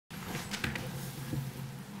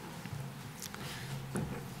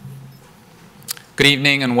Good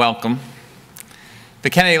evening and welcome. The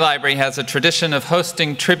Kennedy Library has a tradition of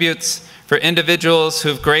hosting tributes for individuals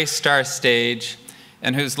who've graced our stage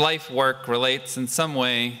and whose life work relates in some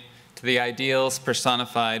way to the ideals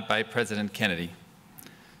personified by President Kennedy.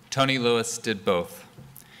 Tony Lewis did both.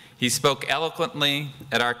 He spoke eloquently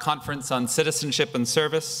at our conference on citizenship and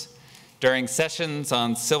service, during sessions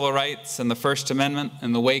on civil rights and the First Amendment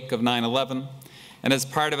in the wake of 9/11, and as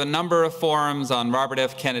part of a number of forums on Robert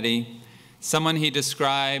F. Kennedy, someone he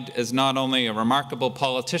described as not only a remarkable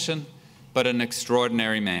politician, but an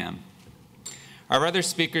extraordinary man. Our other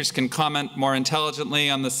speakers can comment more intelligently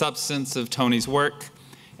on the substance of Tony's work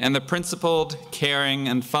and the principled, caring,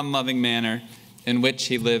 and fun-loving manner in which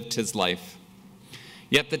he lived his life.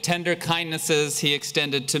 Yet the tender kindnesses he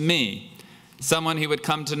extended to me, someone he would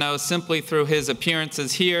come to know simply through his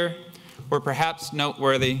appearances here, were perhaps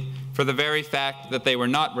noteworthy for the very fact that they were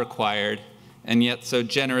not required and yet so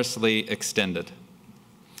generously extended.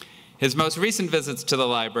 His most recent visits to the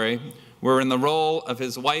library were in the role of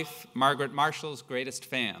his wife, Margaret Marshall's greatest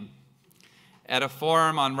fan. At a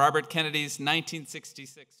forum on Robert Kennedy's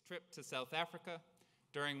 1966 trip to South Africa,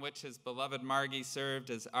 during which his beloved Margie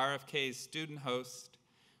served as RFK's student host,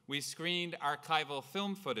 we screened archival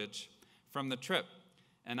film footage from the trip,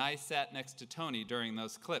 and I sat next to Tony during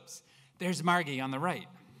those clips. "There's Margie on the right."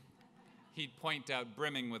 He'd point out,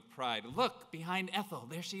 brimming with pride, "Look, behind Ethel,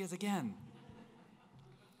 there she is again."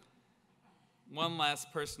 One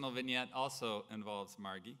last personal vignette also involves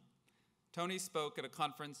Margie. Tony spoke at a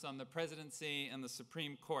conference on the presidency and the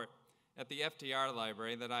Supreme Court at the FDR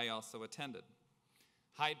Library that I also attended.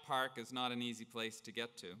 Hyde Park is not an easy place to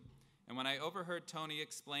get to, and when I overheard Tony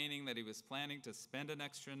explaining that he was planning to spend an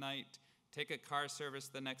extra night, take a car service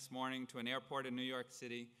the next morning to an airport in New York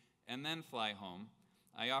City, and then fly home,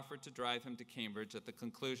 I offered to drive him to Cambridge at the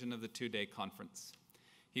conclusion of the two-day conference.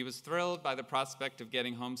 He was thrilled by the prospect of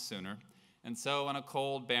getting home sooner, and so on a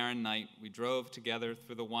cold, barren night, we drove together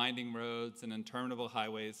through the winding roads and interminable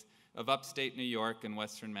highways of upstate New York and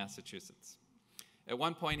western Massachusetts. At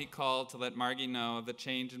one point, he called to let Margie know of the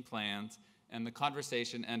change in plans, and the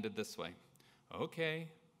conversation ended this way: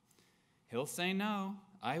 "Okay, he'll say no.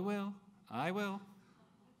 I will.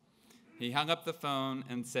 He hung up the phone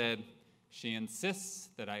and said, "She insists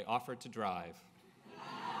that I offer to drive."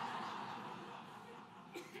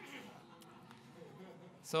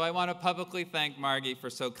 So I want to publicly thank Margie for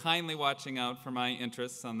so kindly watching out for my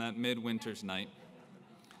interests on that midwinter's night,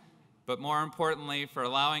 but more importantly, for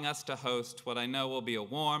allowing us to host what I know will be a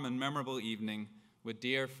warm and memorable evening with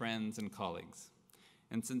dear friends and colleagues.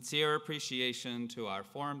 In sincere appreciation to our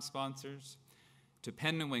forum sponsors, to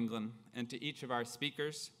Penn New England, and to each of our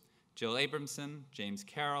speakers, Jill Abramson, James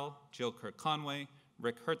Carroll, Jill Ker Conway,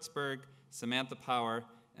 Hendrick Hertzberg, Samantha Power,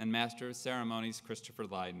 and Master of Ceremonies Christopher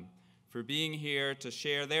Lydon, for being here to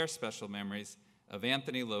share their special memories of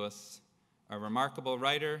Anthony Lewis, a remarkable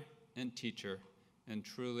writer and teacher and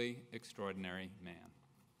truly extraordinary man.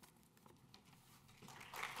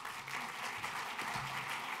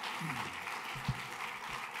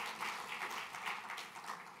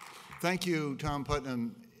 Thank you, Tom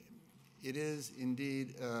Putnam. It is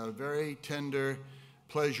indeed a very tender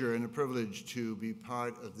pleasure and a privilege to be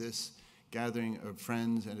part of this gathering of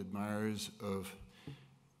friends and admirers of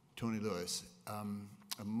Tony Lewis.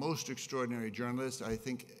 A most extraordinary journalist, I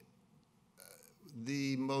think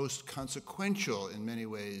the most consequential, in many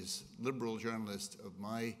ways, liberal journalist of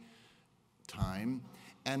my time,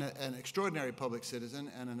 and an extraordinary public citizen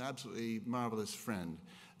and an absolutely marvelous friend.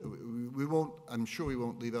 I'm sure we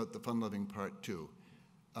won't leave out the fun-loving part, too.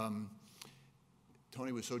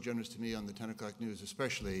 Tony was so generous to me on the 10 o'clock news,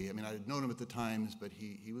 especially. I mean, I had known him at the Times, but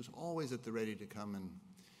he was always at the ready to come and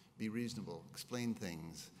be reasonable, explain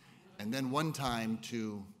things. And then one time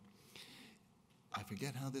I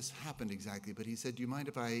forget how this happened exactly, but he said, "Do you mind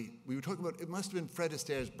if we were talking about, it must have been Fred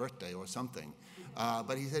Astaire's birthday or something,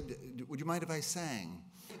 but he said, "Would you mind if I sang?"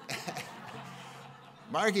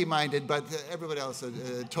 Margie minded, but everybody else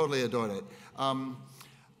totally adored it.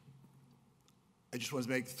 I just want to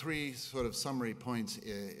make three sort of summary points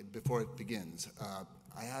before it begins.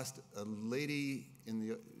 I asked a lady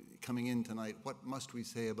coming in tonight, what must we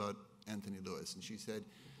say about Anthony Lewis? And she said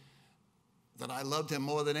that I loved him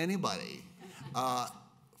more than anybody.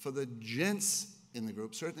 For the gents in the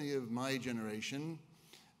group, certainly of my generation,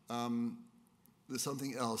 there's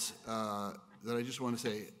something else that I just want to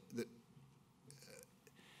say, that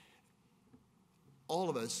all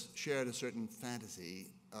of us shared a certain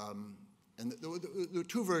fantasy, and there were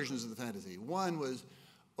two versions of the fantasy. One was,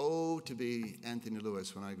 oh, to be Anthony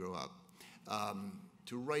Lewis when I grow up.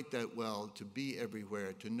 To write that well, to be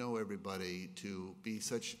everywhere, to know everybody, to be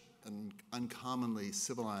such an uncommonly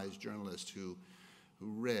civilized journalist who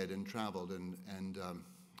read and traveled and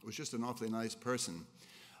was just an awfully nice person.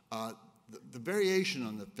 The variation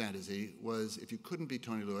on the fantasy was, if you couldn't be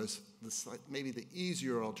Tony Lewis, maybe the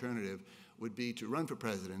easier alternative would be to run for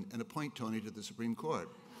president and appoint Tony to the Supreme Court.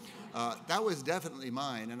 That was definitely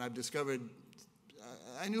mine, and I've discovered,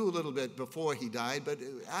 I knew a little bit before he died, but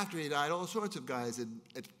after he died, all sorts of guys had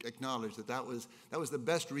acknowledged that was the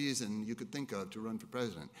best reason you could think of to run for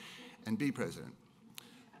president and be president.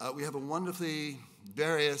 We have a wonderfully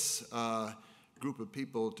various group of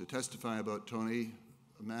people to testify about Tony,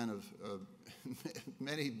 a man of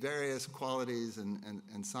many various qualities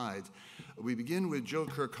and sides. We begin with Jill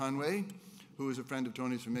Ker Conway, who is a friend of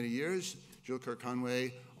Tony's for many years. Jill Ker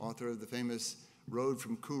Conway, author of the famous Road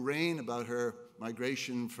from Kooraine, about her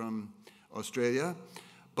migration from Australia.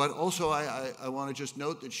 But also I want to just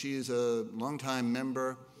note that she is a longtime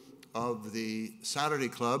member of the Saturday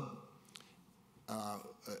Club,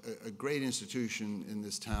 a great institution in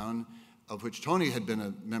this town, of which Tony had been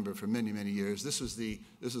a member for many, many years. This was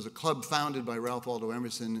a club founded by Ralph Waldo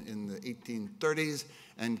Emerson in the 1830s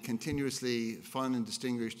and continuously fun and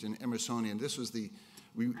distinguished in Emersonian. This was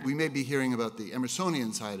we may be hearing about the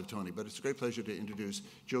Emersonian side of Tony, but it's a great pleasure to introduce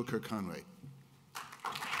Jill Ker Conway.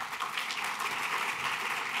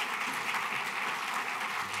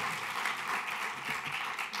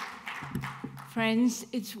 Friends,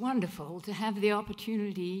 it's wonderful to have the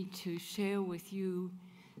opportunity to share with you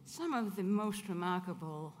some of the most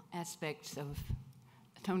remarkable aspects of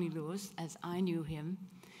Tony Lewis as I knew him.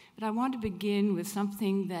 But I want to begin with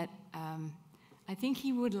something that I think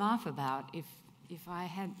he would laugh about if I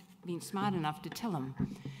had been smart enough to tell him.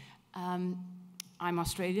 I'm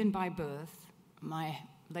Australian by birth. My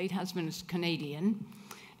late husband is Canadian.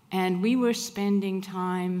 And we were spending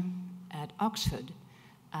time at Oxford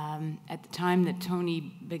at the time that Tony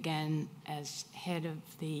began as head of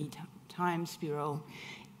the Times Bureau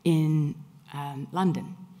in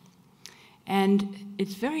London. And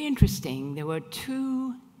it's very interesting. There were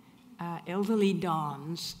two elderly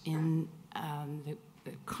dons in the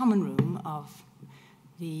common room of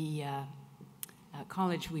the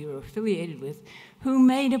college we were affiliated with, who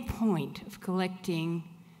made a point of collecting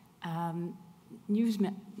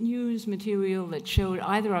news material that showed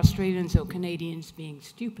either Australians or Canadians being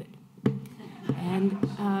stupid.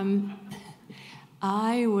 And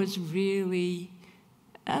I was really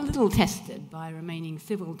a little tested by remaining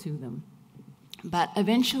civil to them. But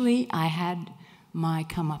eventually I had their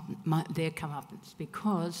comeuppance,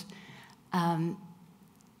 because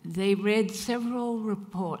they read several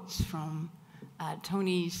reports from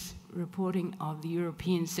Tony's reporting of the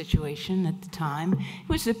European situation at the time. It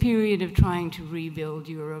was a period of trying to rebuild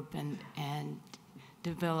Europe and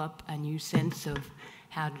develop a new sense of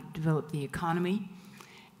how to develop the economy.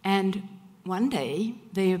 And one day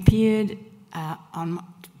they appeared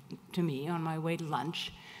to me on my way to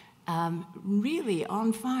lunch, really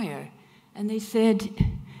on fire. And they said,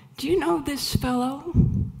 "Do you know this fellow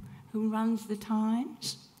who runs the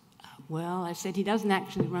Times?" Well, I said, "He doesn't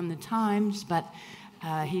actually run the Times, but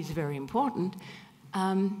he's very important."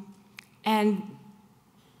 And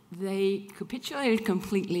they capitulated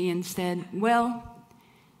completely and said, "Well,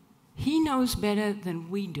 he knows better than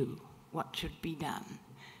we do what should be done.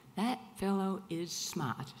 That fellow is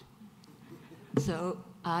smart." So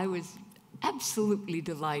I was absolutely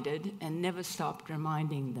delighted and never stopped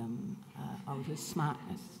reminding them of his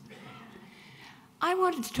smartness. I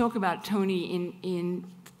wanted to talk about Tony in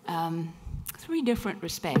three different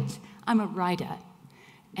respects. I'm a writer,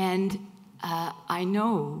 and I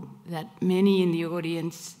know that many in the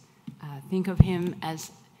audience think of him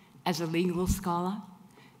as a legal scholar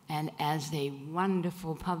and as a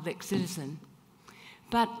wonderful public citizen.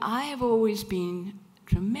 But I have always been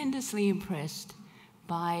tremendously impressed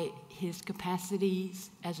by his capacities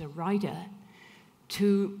as a writer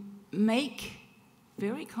to make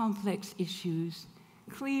very complex issues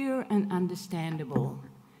clear and understandable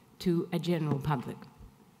to a general public.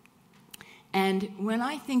 And when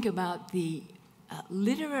I think about the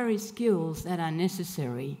literary skills that are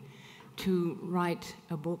necessary to write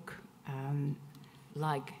a book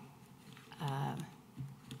like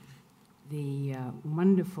the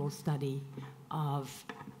wonderful study of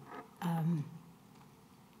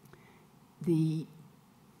the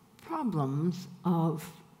problems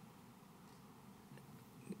of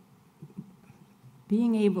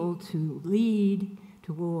being able to lead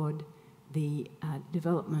toward the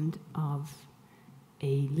development of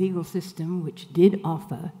a legal system which did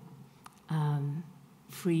offer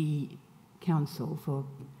free counsel for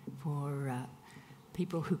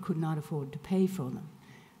people who could not afford to pay for them.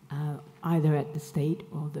 either at the state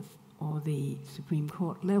or the Supreme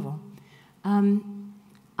Court level, I'm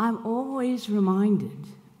always reminded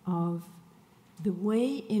of the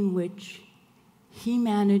way in which he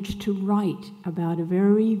managed to write about a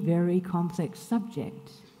very, very complex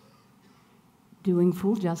subject, doing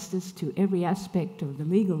full justice to every aspect of the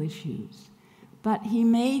legal issues. But he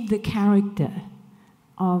made the character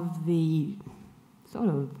of the sort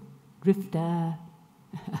of drifter,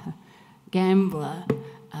 gambler,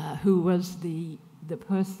 who was the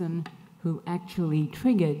person who actually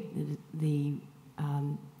triggered the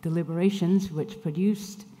deliberations which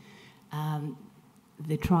produced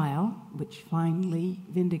the trial, which finally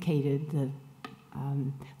vindicated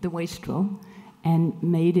the wastrel and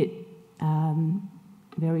made it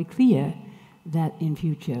very clear that in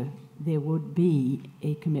future there would be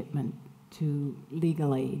a commitment to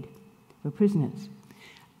legal aid for prisoners.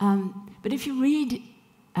 But if you read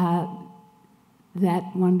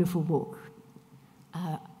that wonderful book,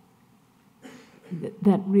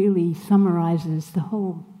 that really summarizes the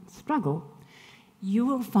whole struggle, you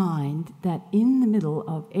will find that in the middle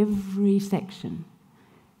of every section,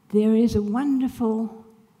 there is a wonderful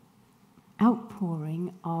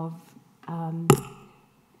outpouring of,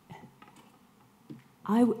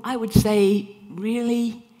 I would say,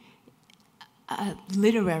 really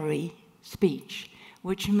literary speech,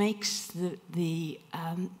 which makes the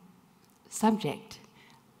subject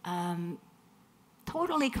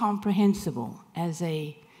totally comprehensible as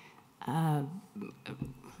a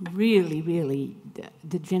really, really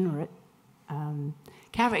degenerate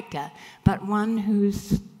character, but one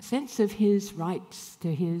whose sense of his rights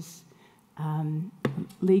to his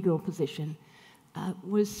legal position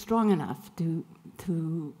was strong enough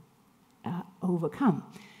to overcome.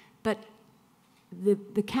 But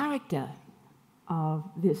the character of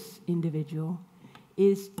this individual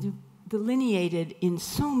is delineated in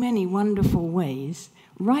so many wonderful ways,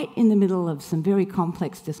 right in the middle of some very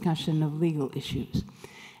complex discussion of legal issues.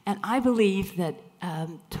 And I believe that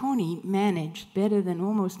Tony managed, better than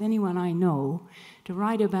almost anyone I know, to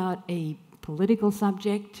write about a political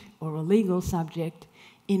subject or a legal subject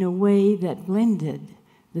in a way that blended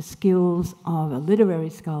the skills of a literary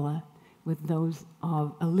scholar with those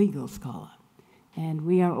of a legal scholar. And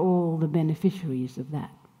we are all the beneficiaries of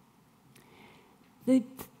that. The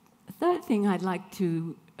third thing I'd like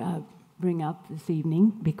to bring up this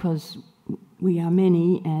evening, because we are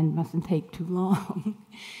many and mustn't take too long,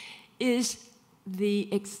 is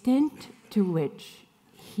the extent to which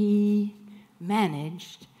he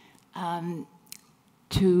managed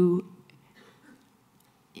to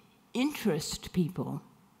interest people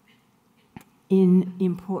in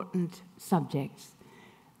important subjects,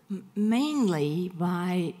 mainly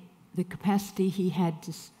by the capacity he had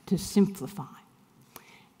to simplify.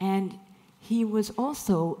 And he was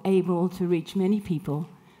also able to reach many people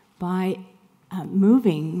by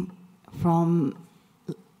moving from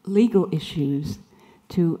legal issues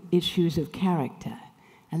to issues of character.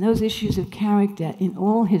 And those issues of character in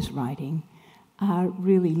all his writing are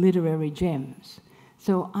really literary gems.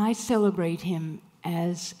 So I celebrate him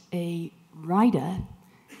as a writer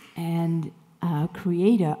and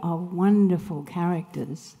creator of wonderful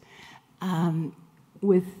characters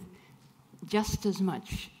with just as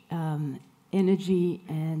much energy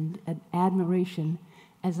and admiration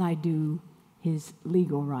as I do his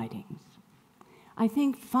legal writings. I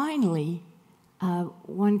think finally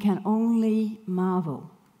one can only marvel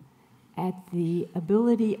at the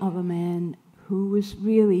ability of a man who was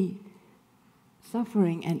really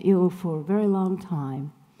suffering and ill for a very long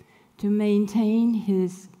time to maintain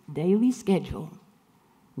his daily schedule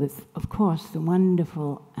with, of course, the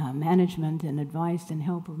wonderful management and advice and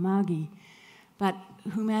help of Margie, but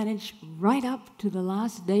who managed right up to the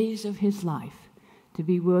last days of his life to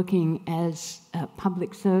be working as a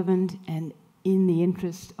public servant and in the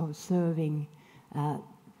interest of serving the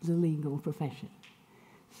legal profession.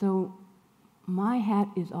 So my hat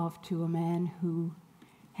is off to a man who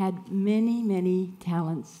had many, many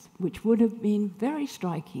talents which would have been very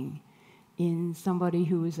striking in somebody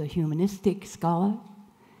who is a humanistic scholar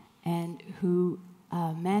and who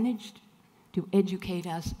managed to educate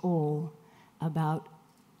us all about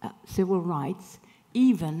civil rights,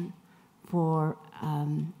 even for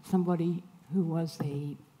somebody who was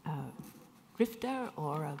a drifter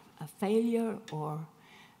or a failure or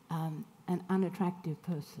an unattractive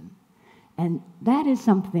person. And that is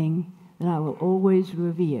something that I will always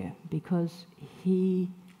revere, because he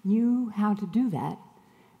knew how to do that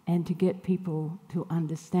and to get people to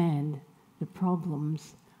understand the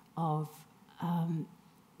problems of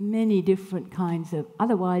many different kinds of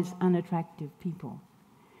otherwise unattractive people.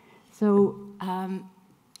 So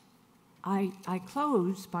I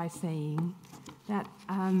close by saying that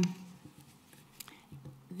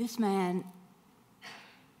this man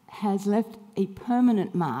has left a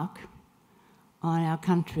permanent mark on our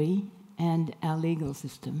country and our legal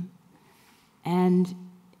system, and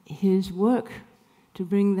his work to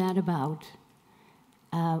bring that about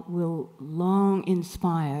will long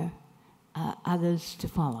inspire others to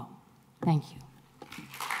follow. Thank you.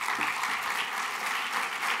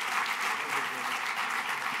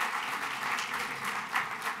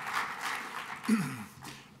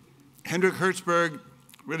 Hendrick Hertzberg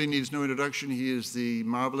really needs no introduction. He is the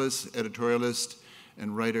marvelous editorialist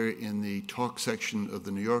and writer in the talk section of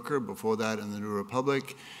The New Yorker, before that in The New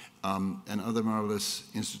Republic, and other marvelous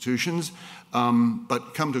institutions.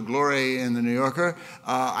 But come to glory in The New Yorker.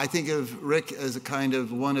 I think of Rick as a kind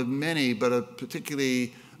of one of many, but a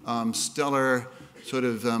particularly stellar sort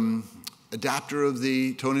of adapter of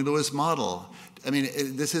the Tony Lewis model. I mean,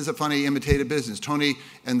 this is a funny imitative business. Tony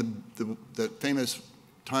and the famous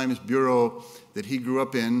Times Bureau that he grew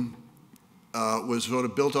up in was sort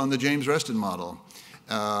of built on the James Reston model.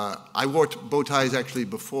 I wore bow ties actually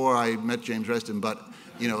before I met James Reston, but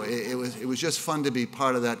you know, it was just fun to be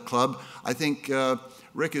part of that club. I think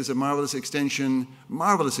Rick is a marvelous extension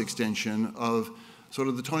of sort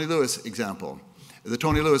of the Tony Lewis example, the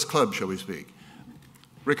Tony Lewis Club, shall we speak.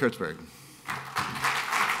 Rick Hertzberg.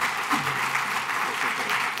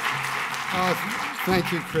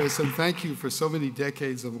 Thank you, Chris, and thank you for so many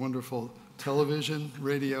decades of wonderful television,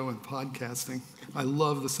 radio, and podcasting. I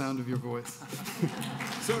love the sound of your voice.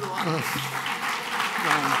 So do I.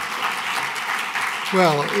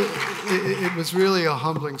 Well, it was really a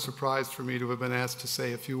humbling surprise for me to have been asked to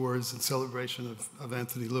say a few words in celebration of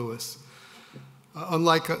Anthony Lewis.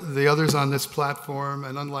 Unlike the others on this platform,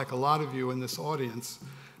 and unlike a lot of you in this audience,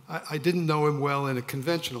 I didn't know him well in a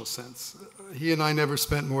conventional sense. He and I never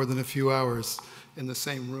spent more than a few hours in the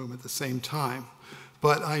same room at the same time,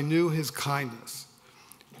 but I knew his kindness.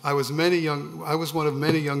 I was one of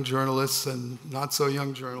many young journalists and not so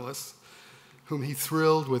young journalists whom he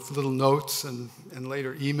thrilled with little notes and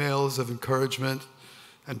later emails of encouragement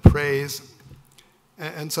and praise,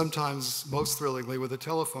 and sometimes, most thrillingly, with a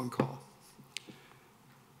telephone call.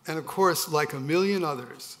 And of course, like a million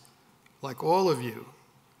others, like all of you,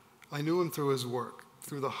 I knew him through his work,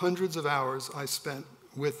 through the hundreds of hours I spent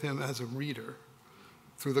with him as a reader,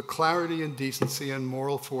 through the clarity and decency and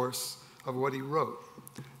moral force of what he wrote.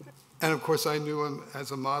 And of course, I knew him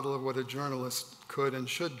as a model of what a journalist could and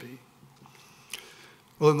should be.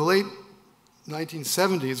 Well, in the late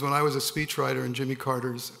 1970s, when I was a speechwriter in Jimmy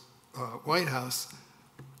Carter's White House,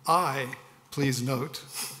 I, please note,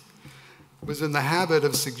 was in the habit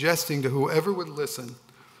of suggesting to whoever would listen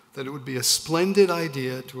that it would be a splendid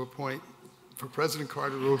idea to appoint for President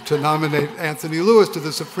Carter to nominate Anthony Lewis to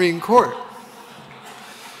the Supreme Court.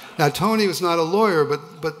 Now, Tony was not a lawyer,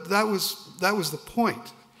 but that was the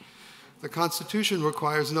point. The Constitution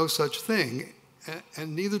requires no such thing,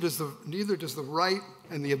 and neither does the right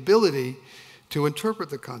and the ability to interpret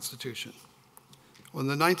the Constitution. Well, in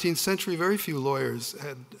the 19th century, very few lawyers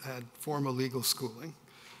had formal legal schooling,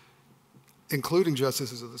 including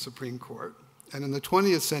justices of the Supreme Court. And in the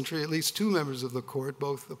 20th century, at least two members of the court,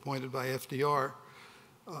 both appointed by FDR,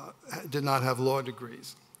 did not have law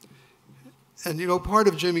degrees. And you know, part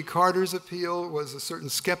of Jimmy Carter's appeal was a certain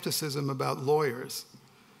skepticism about lawyers.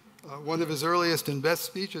 One of his earliest and best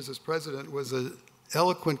speeches as president was an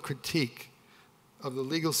eloquent critique of the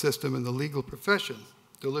legal system and the legal profession,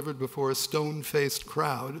 delivered before a stone-faced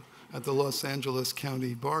crowd at the Los Angeles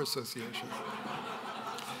County Bar Association.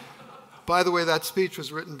 By the way, that speech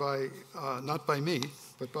was written by, not by me,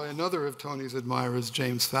 but by another of Tony's admirers,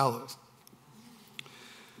 James Fallows.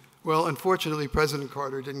 Well, unfortunately, President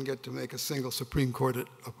Carter didn't get to make a single Supreme Court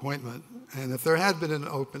appointment, and if there had been an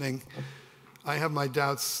opening, I have my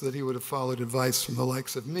doubts that he would have followed advice from the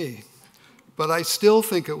likes of me. But I still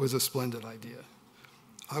think it was a splendid idea.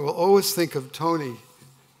 I will always think of Tony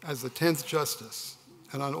as the 10th Justice,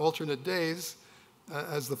 and on alternate days,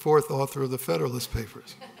 as the 4th author of the Federalist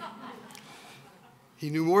Papers. He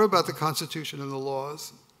knew more about the Constitution and the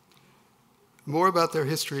laws, more about their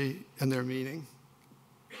history and their meaning,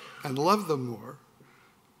 and loved them more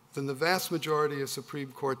than the vast majority of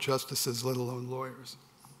Supreme Court justices, let alone lawyers.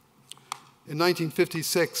 In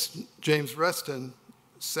 1956, James Reston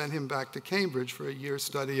sent him back to Cambridge for a year's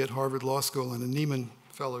study at Harvard Law School and a Nieman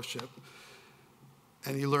Fellowship,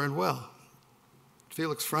 and he learned well.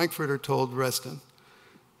 Felix Frankfurter told Reston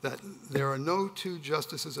that there are no two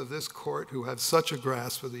justices of this court who have such a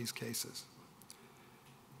grasp of these cases.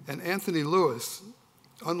 And Anthony Lewis,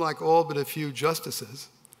 unlike all but a few justices,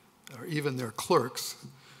 or even their clerks,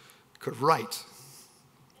 could write.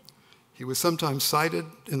 He was sometimes cited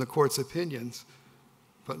in the court's opinions,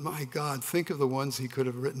 but my God, think of the ones he could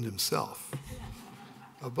have written himself.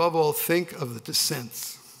 Above all, think of the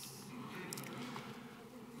dissents.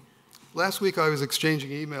 Last week I was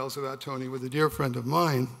exchanging emails about Tony with a dear friend of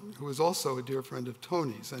mine, who is also a dear friend of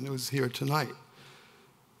Tony's, and who's here tonight.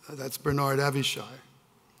 That's Bernard Avishai.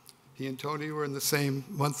 He and Tony were in the same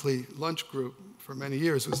monthly lunch group for many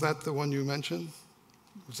years. Was that the one you mentioned?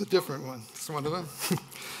 It was a different one. It's one of them.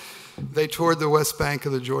 They toured the West Bank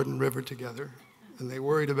of the Jordan River together, and they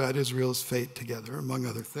worried about Israel's fate together, among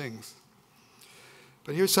other things.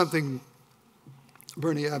 But here's something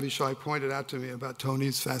Bernie Avishai pointed out to me about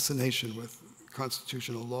Tony's fascination with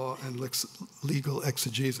constitutional law and legal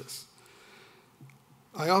exegesis.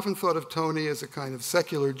 I often thought of Tony as a kind of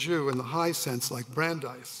secular Jew in the high sense, like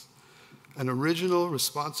Brandeis, an original,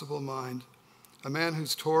 responsible mind, a man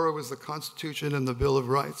whose Torah was the Constitution and the Bill of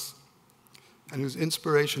Rights, and whose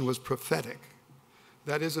inspiration was prophetic.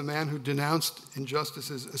 That is, a man who denounced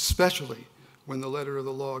injustices, especially when the letter of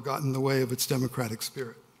the law got in the way of its democratic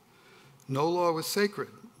spirit. No law was sacred,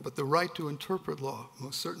 but the right to interpret law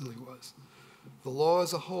most certainly was. The law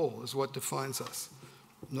as a whole is what defines us.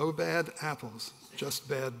 No bad apples, just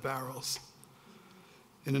bad barrels.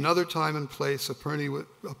 In another time and place, a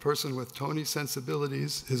person with Tony's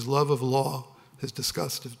sensibilities, his love of law, his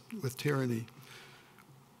disgust with tyranny,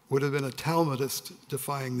 would have been a Talmudist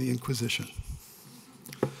defying the Inquisition.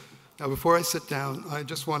 Now, before I sit down, I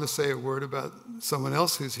just want to say a word about someone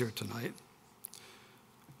else who's here tonight.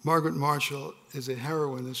 Margaret Marshall is a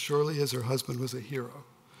heroine as surely as her husband was a hero.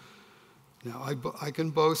 Now, I can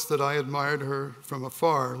boast that I admired her from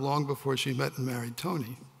afar long before she met and married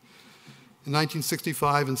Tony. In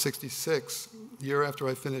 1965 and 66, the year after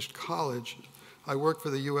I finished college, I worked for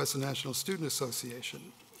the U.S. National Student Association,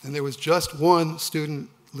 and there was just one student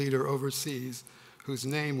leader overseas whose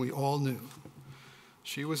name we all knew.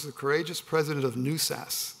 She was the courageous president of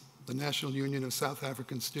NUSAS, the National Union of South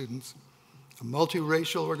African Students, a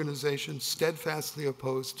multiracial organization steadfastly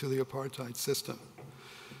opposed to the apartheid system.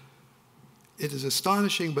 It is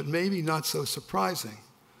astonishing, but maybe not so surprising,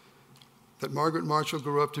 that Margaret Marshall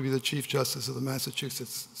grew up to be the Chief Justice of the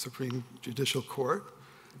Massachusetts Supreme Judicial Court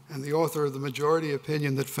and the author of the majority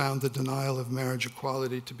opinion that found the denial of marriage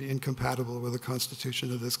equality to be incompatible with the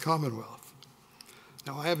Constitution of this Commonwealth.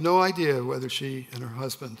 Now, I have no idea whether she and her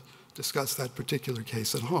husband discussed that particular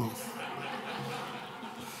case at home.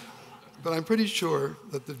 But I'm pretty sure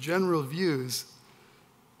that the general views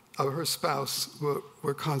of her spouse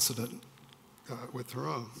were consonant with her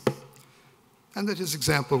own, and that his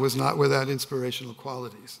example was not without inspirational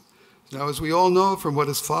qualities. Now, as we all know from what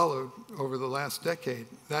has followed over the last decade,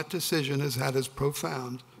 that decision has had as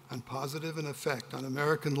profound and positive an effect on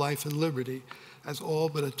American life and liberty as all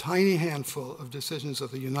but a tiny handful of decisions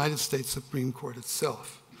of the United States Supreme Court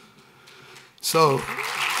itself. So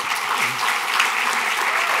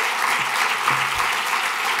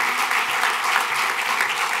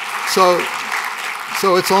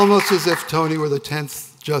it's almost as if Tony were the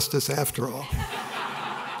 10th justice after all,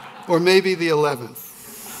 or maybe the 11th.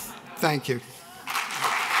 Thank you.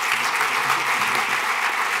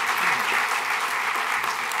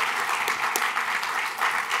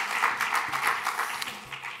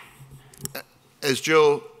 As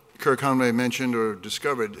Jill Ker Conway mentioned or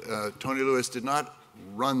discovered, Tony Lewis did not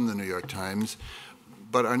run the New York Times,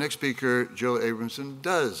 but our next speaker, Jill Abramson,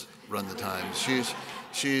 does run the Times.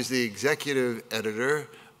 She's the executive editor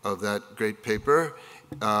of that great paper,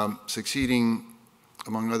 succeeding,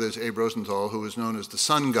 among others, Abe Rosenthal, who was known as the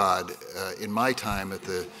sun god in my time at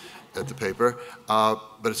the paper.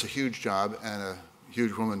 But it's a huge job and a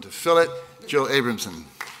huge woman to fill it. Jill Abramson.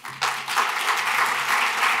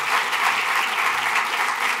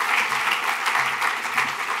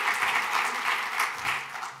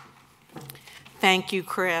 Thank you,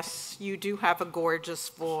 Chris. You do have a gorgeous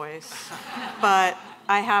voice. But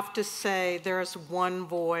I have to say, there's one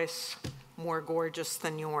voice more gorgeous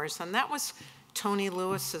than yours, and that was Tony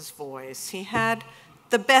Lewis's voice. He had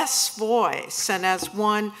the best voice, and as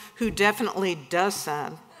one who definitely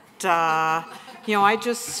doesn't, the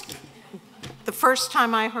first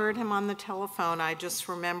time I heard him on the telephone, I just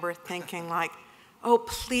remember thinking like, oh,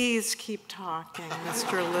 please keep talking,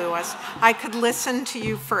 Mr. Lewis. I could listen to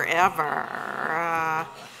you forever.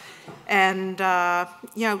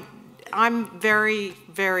 I'm very,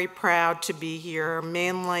 very proud to be here,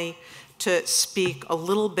 mainly to speak a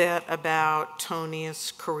little bit about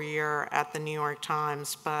Tony's career at the New York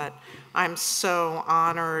Times, but I'm so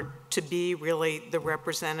honored to be really the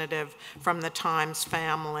representative from the Times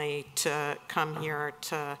family to come here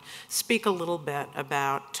to speak a little bit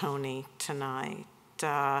about Tony tonight.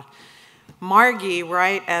 Margie,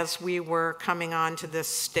 right as we were coming onto this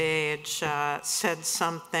stage, said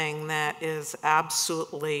something that is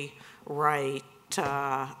absolutely right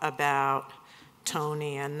about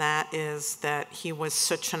Tony, and that is that he was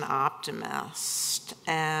such an optimist,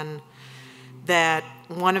 and that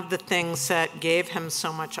one of the things that gave him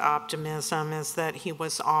so much optimism is that he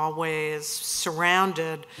was always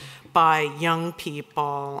surrounded by young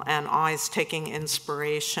people and always taking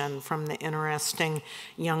inspiration from the interesting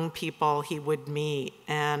young people he would meet.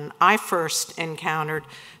 And I first encountered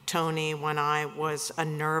Tony when I was a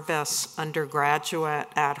nervous undergraduate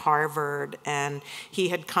at Harvard, and he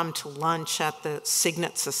had come to lunch at the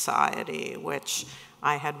Signet Society, which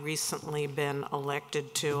I had recently been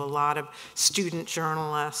elected to. A lot of student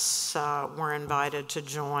journalists were invited to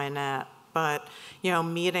join it. But, you know,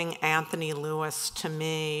 meeting Anthony Lewis, to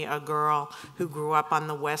me, a girl who grew up on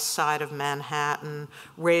the west side of Manhattan,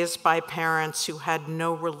 raised by parents who had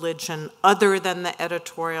no religion other than the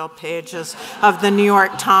editorial pages of the New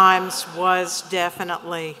York Times, was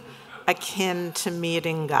definitely akin to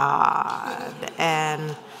meeting God.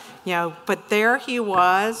 And, you know, but there he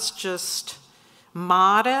was, just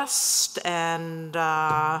modest and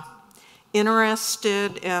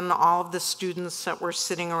interested in all of the students that were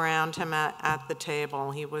sitting around him at the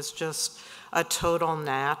table. He was just a total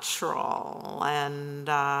natural. And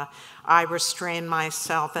I restrained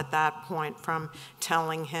myself at that point from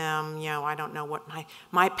telling him, you know, I don't know what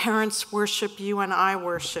my parents worship you and I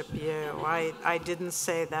worship you. I didn't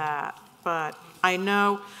say that. But I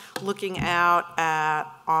know, looking out at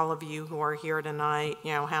all of you who are here tonight,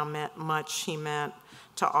 you know, how much he meant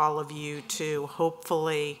to all of you too,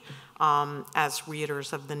 hopefully, as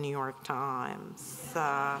readers of the New York Times.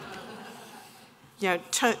 You know,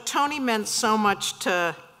 Tony meant so much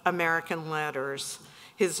to American letters.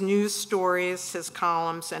 His news stories, his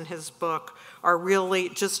columns, and his book are really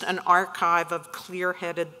just an archive of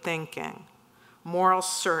clear-headed thinking, moral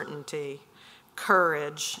certainty,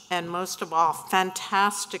 courage, and most of all,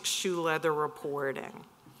 fantastic shoe leather reporting.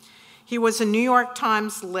 He was a New York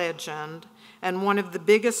Times legend and one of the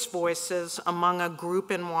biggest voices among a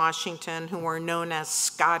group in Washington who are known as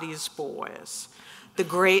Scotty's Boys, the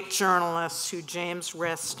great journalists who James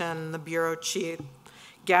Reston, the bureau chief,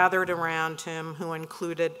 gathered around him, who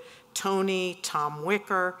included Tony, Tom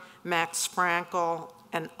Wicker, Max Frankel,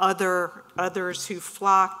 and others who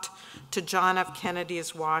flocked to John F.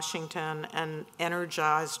 Kennedy's Washington and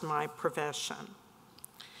energized my profession.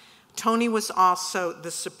 Tony was also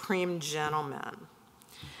the supreme gentleman.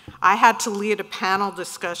 I had to lead a panel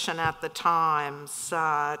discussion at the Times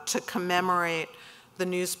to commemorate the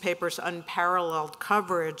newspaper's unparalleled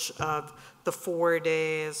coverage of the 4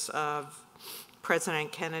 days of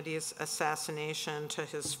President Kennedy's assassination to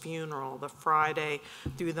his funeral, the Friday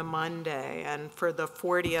through the Monday. And for the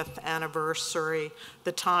 40th anniversary,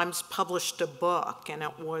 the Times published a book, and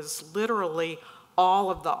it was literally all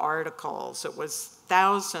of the articles. It was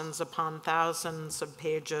thousands upon thousands of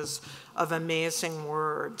pages of amazing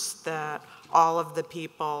words that all of the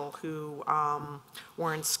people who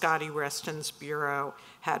were in Scotty Reston's bureau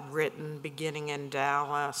had written, beginning in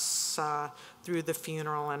Dallas through the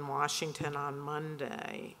funeral in Washington on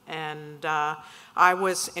Monday. And I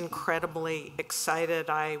was incredibly excited.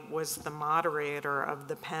 I was the moderator of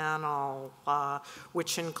the panel,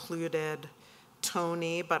 which included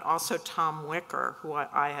Tony, but also Tom Wicker, who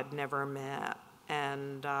I had never met,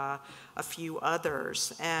 and a few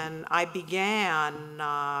others. And I began,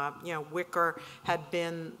 you know, Wicker had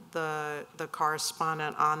been the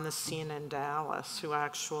correspondent on the scene in Dallas, who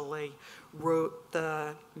actually wrote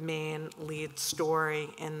the main lead story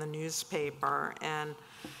in the newspaper. And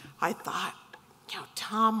I thought, you know,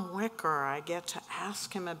 Tom Wicker, I get to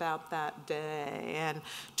ask him about that day and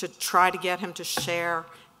to try to get him to share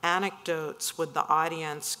anecdotes with the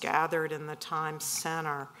audience gathered in the Times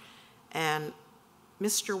Center. And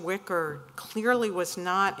Mr. Wicker clearly was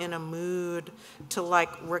not in a mood to like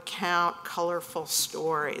recount colorful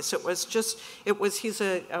stories. He's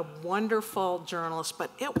a wonderful journalist, but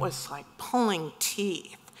it was like pulling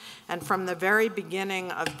teeth. And from the very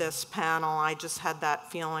beginning of this panel, I just had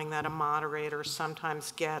that feeling that a moderator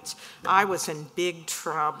sometimes gets. I was in big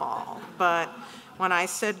trouble. But when I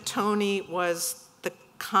said Tony was the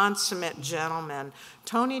consummate gentleman,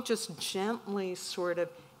 Tony just gently sort of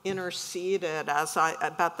interceded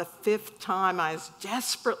about the 5th time, I was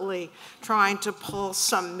desperately trying to pull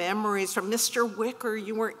some memories from Mr. Wicker.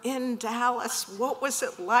 You were in Dallas. What was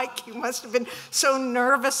it like? You must have been so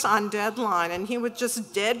nervous on deadline. And he would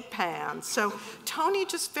just deadpan. So Tony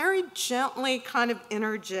just very gently kind of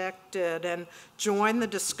interjected and joined the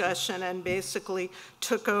discussion and basically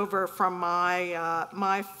took over from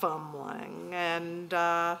my fumbling. And,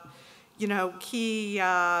 you know, he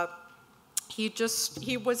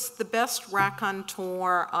was the best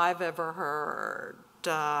raconteur I've ever heard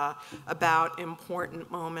about important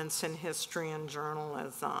moments in history and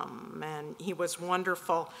journalism. And he was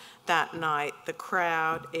wonderful that night. The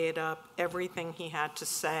crowd ate up everything he had to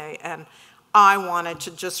say, and I wanted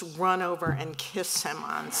to just run over and kiss him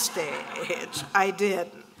on stage. I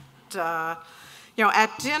didn't. You know,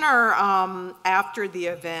 at dinner after the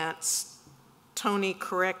events, Tony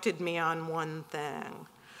corrected me on one thing.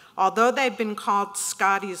 Although they'd been called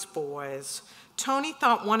Scotty's boys, Tony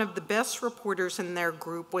thought one of the best reporters in their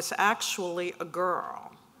group was actually a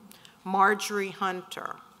girl, Marjorie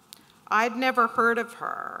Hunter. I'd never heard of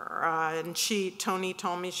her, and Tony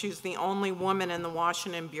told me she was the only woman in the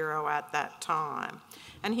Washington Bureau at that time.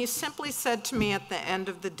 And he simply said to me at the end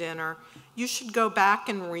of the dinner, "You should go back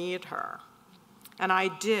and read her." And I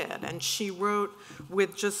did, and she wrote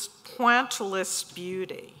with just pointillist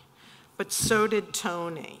beauty. But so did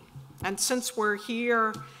Tony. And since we're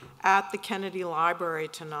here at the Kennedy Library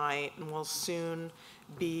tonight, and we'll soon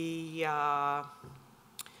be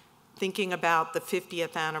thinking about the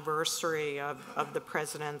 50th anniversary of the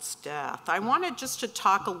president's death, I wanted just to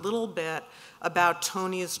talk a little bit about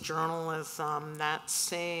Tony's journalism that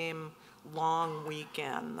same long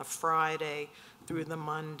weekend, the Friday through the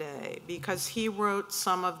Monday, because he wrote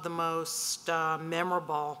some of the most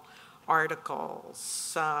memorable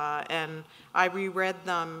articles, and I reread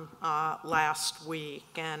them last week,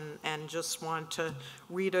 and just want to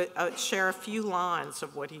share a few lines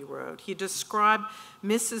of what he wrote. He described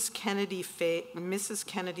Mrs. Kennedy's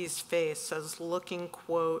face as looking,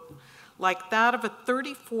 quote, like that of a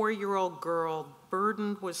 34-year-old girl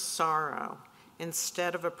burdened with sorrow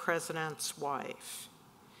instead of a president's wife.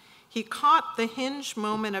 He caught the hinge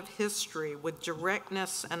moment of history with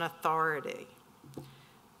directness and authority.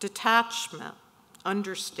 Detachment,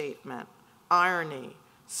 understatement, irony,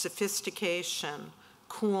 sophistication,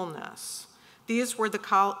 coolness. These were the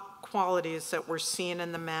qualities that were seen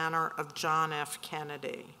in the manner of John F.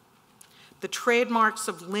 Kennedy. The trademarks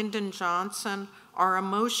of Lyndon Johnson are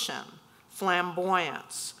emotion,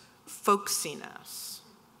 flamboyance, folksiness.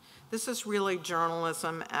 This is really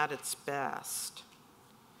journalism at its best.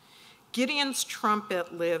 Gideon's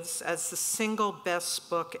Trumpet lives as the single best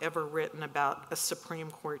book ever written about a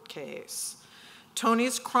Supreme Court case.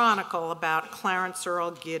 Tony's chronicle about Clarence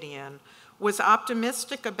Earl Gideon was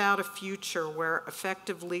optimistic about a future where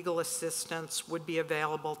effective legal assistance would be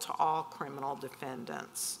available to all criminal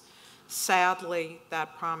defendants. Sadly,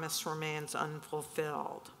 that promise remains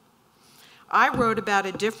unfulfilled. I wrote about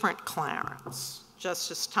a different Clarence,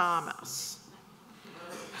 Justice Thomas.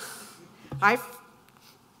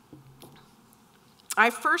 I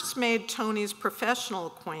first made Tony's professional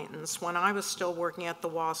acquaintance when I was still working at the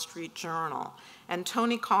Wall Street Journal, and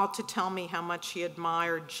Tony called to tell me how much he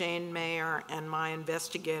admired Jane Mayer and my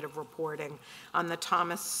investigative reporting on the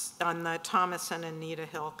Thomas and Anita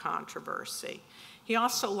Hill controversy. He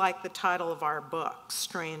also liked the title of our book,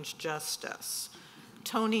 Strange Justice.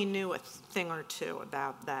 Tony knew a thing or two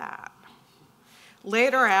about that.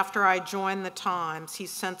 Later, after I joined the Times, he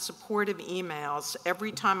sent supportive emails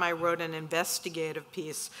every time I wrote an investigative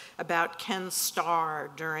piece about Ken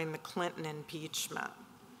Starr during the Clinton impeachment.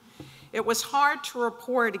 It was hard to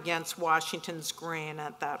report against Washington's grain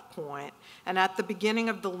at that point, and at the beginning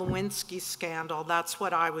of the Lewinsky scandal, that's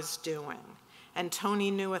what I was doing. And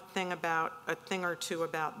Tony knew a thing or two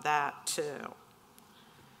about that too.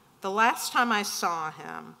 The last time I saw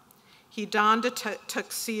him, he donned a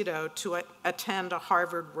tuxedo to attend a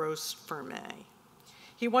Harvard roast for me.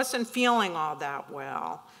 He wasn't feeling all that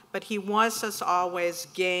well, but he was, as always,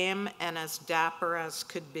 game and as dapper as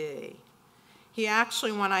could be. He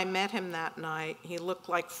actually, when I met him that night, he looked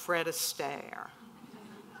like Fred Astaire.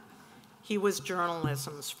 He was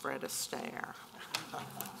journalism's Fred Astaire.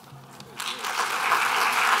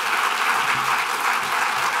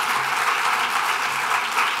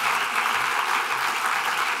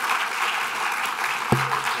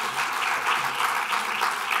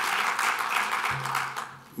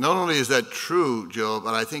 Not only is that true, Jill,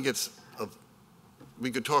 but I think we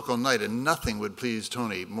could talk all night and nothing would please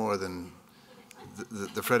Tony more than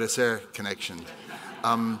the Fred Astaire connection.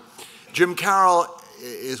 Jim Carroll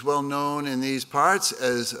is well known in these parts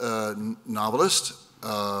as a novelist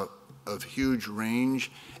of huge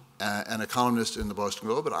range and a columnist in the Boston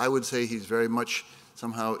Globe, but I would say he's very much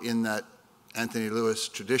somehow in that Anthony Lewis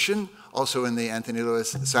tradition, also in the Anthony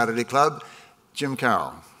Lewis Saturday Club, Jim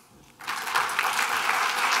Carroll.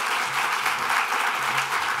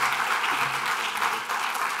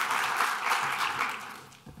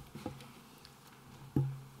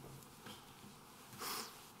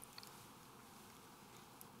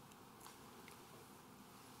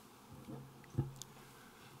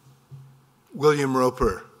 William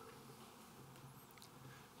Roper.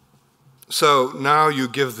 So now you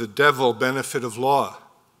give the devil benefit of law.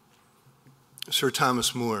 Sir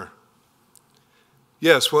Thomas More.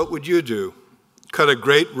 Yes, what would you do? Cut a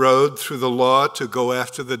great road through the law to go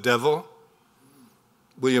after the devil?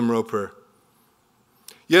 William Roper.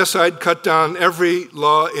 Yes, I'd cut down every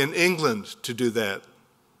law in England to do that.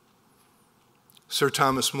 Sir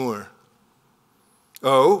Thomas More.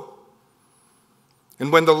 Oh?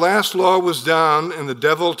 And when the last law was down and the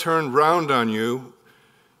devil turned round on you,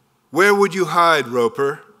 where would you hide,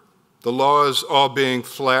 Roper? The laws all being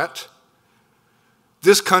flat.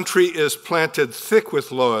 This country is planted thick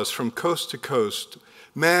with laws from coast to coast,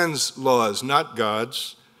 man's laws, not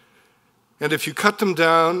God's. And if you cut them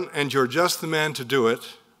down and you're just the man to do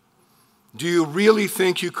it, do you really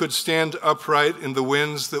think you could stand upright in the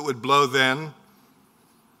winds that would blow then?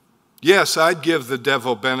 Yes, I'd give the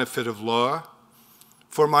devil benefit of law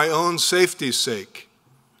for my own safety's sake.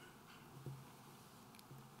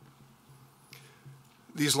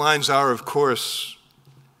 These lines are, of course,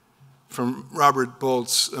 from Robert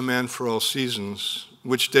Bolt's A Man for All Seasons,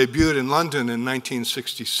 which debuted in London in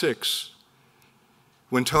 1966,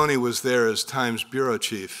 when Tony was there as Times bureau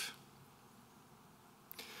chief.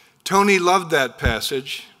 Tony loved that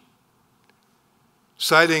passage,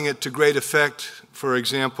 citing it to great effect, for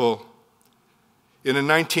example, in a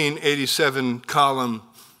 1987 column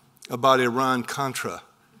about Iran-Contra.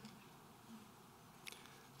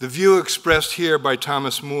 The view expressed here by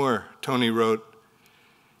Thomas More, Tony wrote,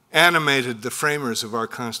 animated the framers of our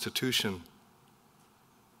Constitution.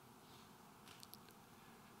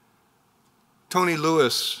 Tony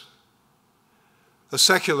Lewis, a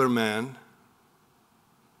secular man,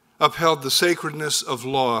 upheld the sacredness of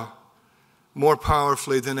law more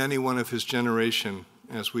powerfully than anyone of his generation,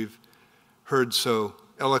 as we've heard so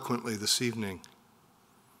eloquently this evening.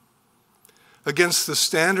 Against the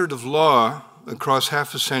standard of law across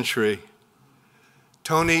half a century,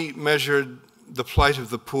 Tony measured the plight of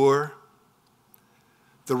the poor,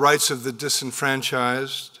 the rights of the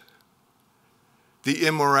disenfranchised, the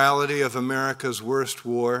immorality of America's worst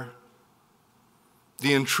war,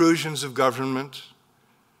 the intrusions of government,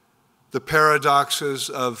 the paradoxes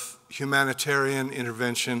of humanitarian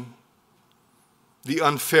intervention, the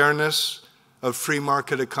unfairness of free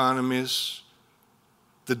market economies,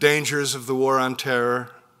 the dangers of the war on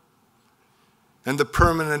terror, and the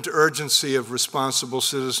permanent urgency of responsible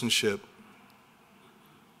citizenship.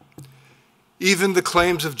 Even the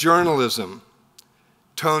claims of journalism,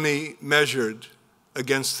 Tony measured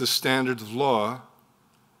against the standard of law,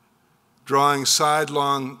 drawing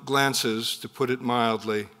sidelong glances, to put it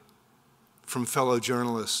mildly, from fellow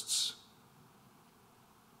journalists.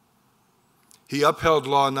 He upheld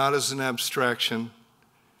law not as an abstraction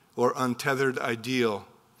or untethered ideal,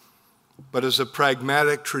 but as a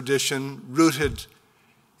pragmatic tradition rooted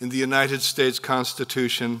in the United States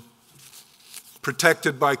Constitution,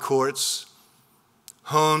 protected by courts,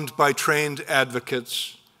 honed by trained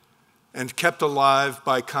advocates, and kept alive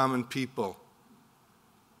by common people.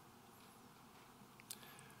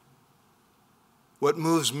 What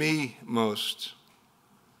moves me most,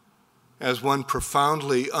 as one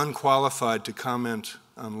profoundly unqualified to comment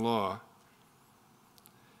on law,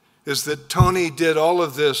 is that Tony did all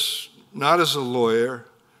of this not as a lawyer,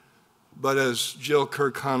 but as Jill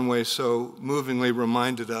Ker Conway so movingly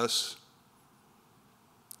reminded us,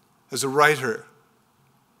 as a writer.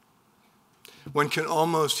 One can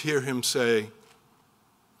almost hear him say,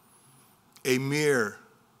 a mere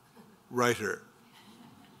writer.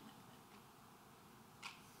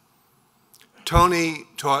 Tony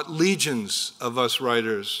taught legions of us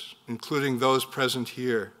writers, including those present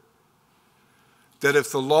here, that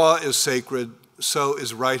if the law is sacred, so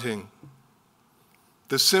is writing.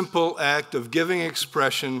 The simple act of giving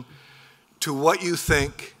expression to what you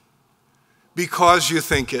think because you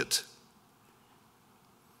think it.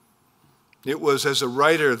 It was as a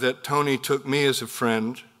writer that Tony took me as a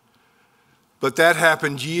friend, but that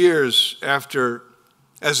happened years after,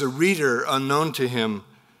 as a reader unknown to him,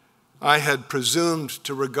 I had presumed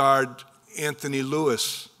to regard Anthony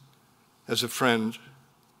Lewis as a friend.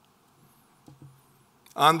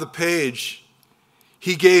 On the page,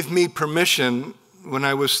 he gave me permission, when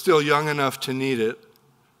I was still young enough to need it,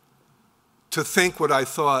 to think what I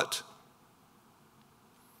thought.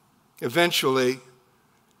 Eventually,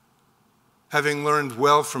 having learned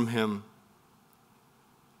well from him,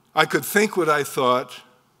 I could think what I thought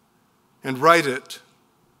and write it,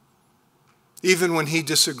 even when he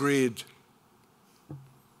disagreed.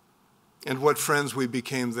 And what friends we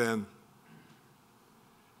became then.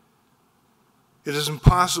 It is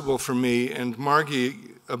impossible for me, and Margie,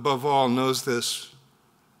 above all, knows this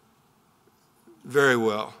very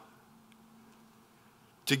well,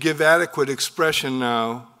 to give adequate expression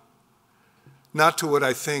now, not to what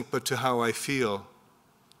I think, but to how I feel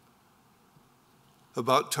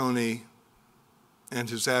about Tony and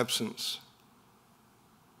his absence.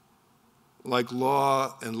 Like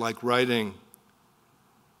law and like writing,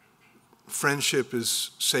 friendship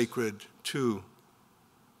is sacred too.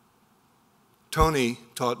 Tony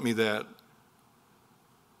taught me that,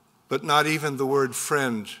 but not even the word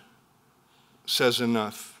friend says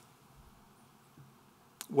enough.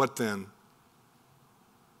 What then?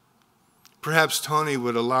 Perhaps Tony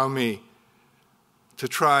would allow me to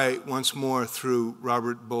try once more through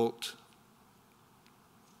Robert Bolt.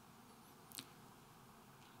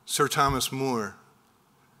 Sir Thomas More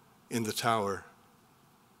in the Tower.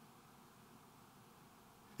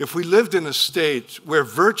 If we lived in a state where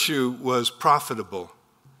virtue was profitable,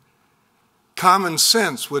 common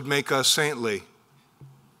sense would make us saintly.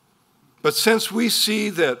 But since we see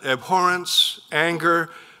that abhorrence, anger,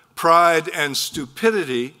 pride, and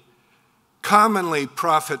stupidity commonly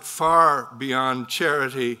profit far beyond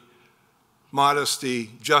charity, modesty,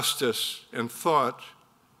 justice, and thought,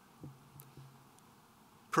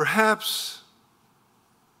 perhaps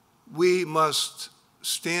we must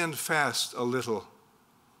stand fast a little,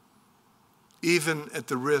 even at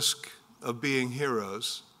the risk of being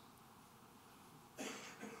heroes.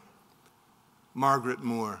 Margaret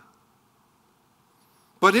Moore.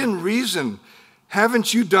 But in reason,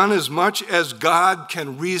 haven't you done as much as God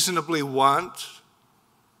can reasonably want?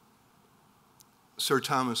 Sir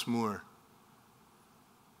Thomas More.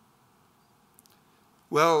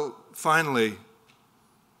 Well, finally,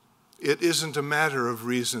 it isn't a matter of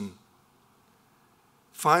reason.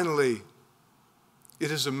 Finally,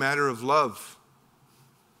 it is a matter of love.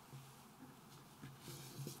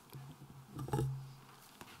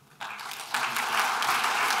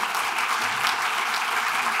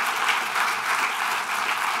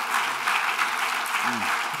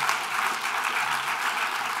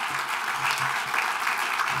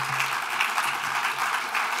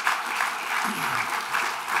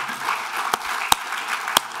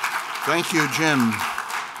 Thank you, Jim.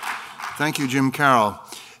 Thank you, Jim Carroll.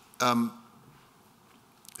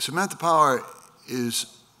 Samantha Power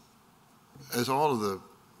is, as all of the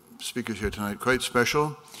speakers here tonight, quite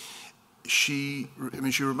special. She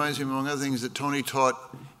reminds me, among other things, that Tony taught.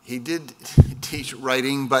 He did teach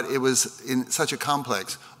writing, but it was in such a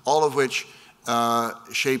complex, all of which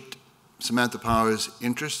shaped Samantha Power's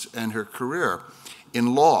interests and her career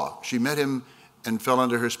in law. She met him and fell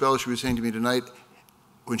under her spell, she was saying to me tonight,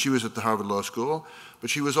 when she was at the Harvard Law School, but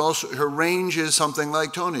she was also, her range is something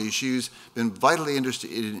like Tony. She's been vitally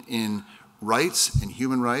interested in rights, in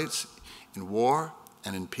human rights, in war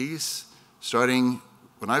and in peace, starting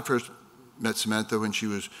when I first met Samantha when she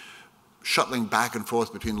was shuttling back and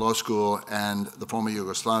forth between law school and the former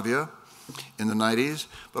Yugoslavia in the 90s,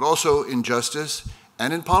 but also in justice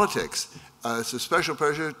and in politics. It's a special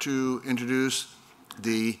pleasure to introduce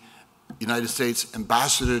the United States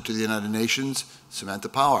Ambassador to the United Nations, Samantha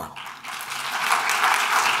Power.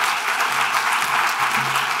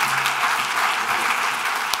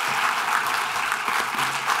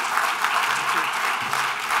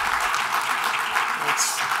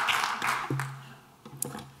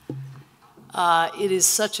 It is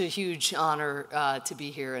such a huge honor to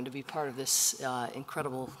be here and to be part of this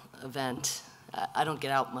incredible event. I don't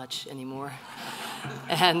get out much anymore.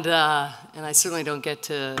 And I certainly don't get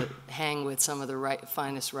to hang with some of the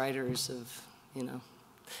finest writers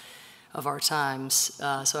of our times.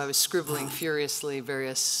 So I was scribbling furiously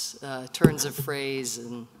various turns of phrase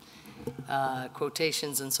and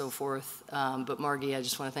quotations and so forth. But Margie, I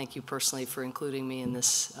just want to thank you personally for including me in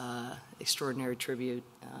this extraordinary tribute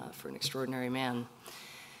for an extraordinary man.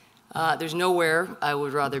 There's nowhere I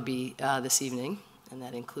would rather be this evening, and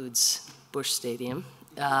that includes Busch Stadium,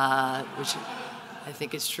 which I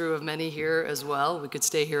think is true of many here as well. We could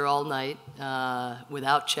stay here all night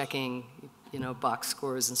without checking, box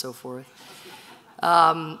scores and so forth.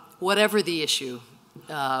 Whatever the issue,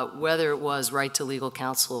 whether it was right to legal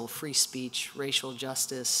counsel, free speech, racial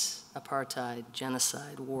justice, apartheid,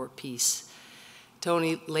 genocide, war, peace.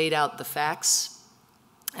 Tony laid out the facts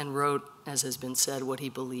and wrote, as has been said, what he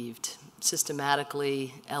believed,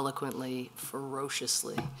 systematically, eloquently,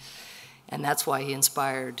 ferociously. And that's why he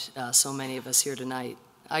inspired so many of us here tonight.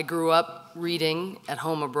 I grew up reading At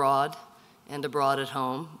Home Abroad and Abroad at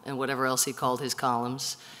Home, and whatever else he called his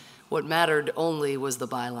columns. What mattered only was the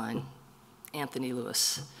byline, Anthony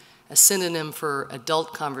Lewis, a synonym for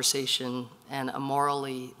adult conversation and a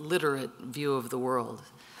morally literate view of the world.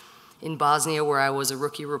 In Bosnia, where I was a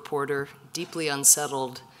rookie reporter, deeply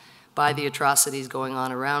unsettled by the atrocities going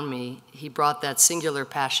on around me, he brought that singular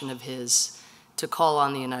passion of his to call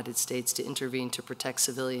on the United States to intervene to protect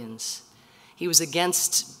civilians. He was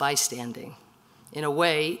against bystanding. In a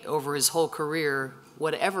way, over his whole career,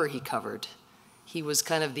 whatever he covered, he was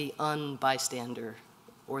kind of the unbystander,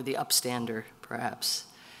 or the upstander, perhaps.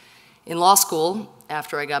 In law school,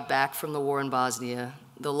 after I got back from the war in Bosnia,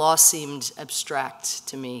 the law seemed abstract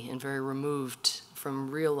to me and very removed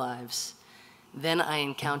from real lives. Then I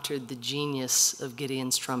encountered the genius of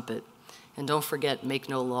Gideon's trumpet. And don't forget, make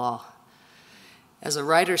no law. As a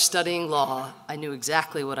writer studying law, I knew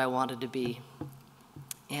exactly what I wanted to be.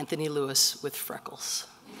 Anthony Lewis with freckles.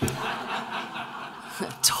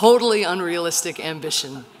 Totally unrealistic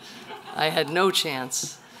ambition. I had no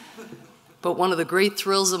chance. But one of the great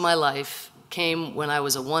thrills of my life came when I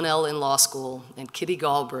was a 1L in law school, and Kitty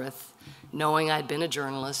Galbraith, knowing I'd been a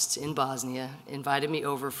journalist in Bosnia, invited me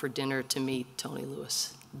over for dinner to meet Tony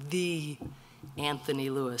Lewis, the Anthony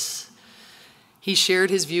Lewis. He shared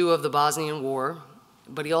his view of the Bosnian War,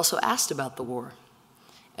 but he also asked about the war.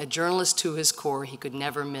 A journalist to his core, he could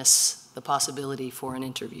never miss the possibility for an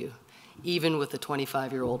interview, even with a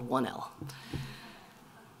 25-year-old 1L.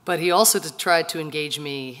 But he also tried to engage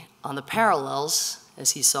me on the parallels,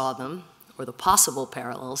 as he saw them, or the possible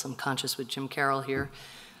parallels, I'm conscious with Jim Carroll here,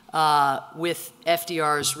 with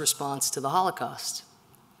FDR's response to the Holocaust.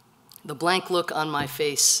 The blank look on my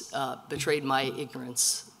face betrayed my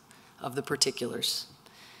ignorance of the particulars.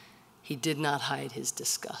 He did not hide his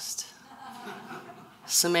disgust.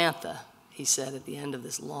 Samantha, he said at the end of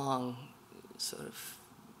this long, sort of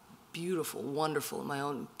beautiful, wonderful, in my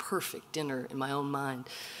own perfect dinner in my own mind,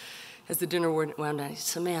 as the dinner wound down,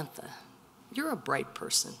 Samantha, you're a bright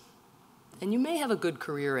person, and you may have a good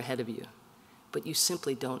career ahead of you, but you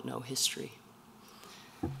simply don't know history.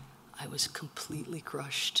 I was completely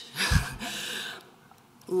crushed,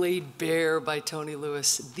 laid bare by Tony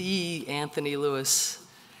Lewis, the Anthony Lewis.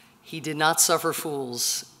 He did not suffer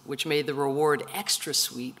fools, which made the reward extra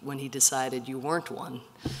sweet when he decided you weren't one.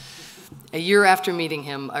 A year after meeting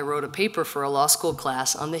him, I wrote a paper for a law school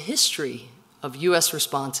class on the history of US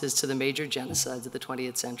responses to the major genocides of the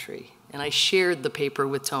 20th century, and I shared the paper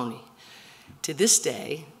with Tony. To this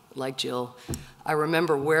day, like Jill, I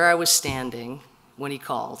remember where I was standing when he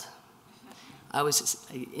called. I was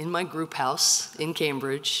in my group house in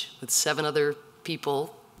Cambridge with 7 other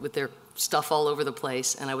people with their stuff all over the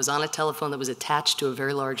place, and I was on a telephone that was attached to a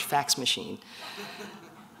very large fax machine.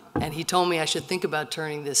 And he told me I should think about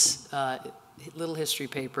turning this little history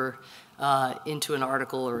paper into an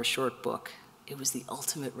article or a short book. It was the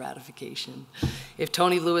ultimate ratification. If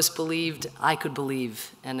Tony Lewis believed, I could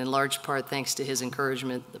believe, and in large part thanks to his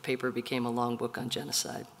encouragement, the paper became a long book on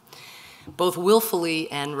genocide. Both willfully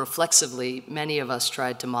and reflexively, many of us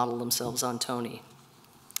tried to model themselves on Tony.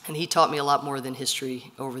 And he taught me a lot more than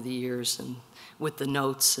history over the years, and with the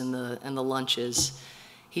notes and the lunches.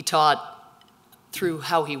 He taught through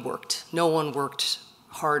how he worked. No one worked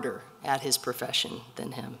harder at his profession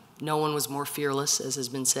than him. No one was more fearless, as has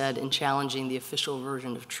been said, in challenging the official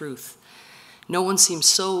version of truth. No one seemed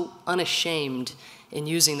so unashamed in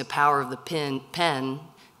using the power of the pen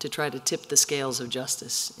to try to tip the scales of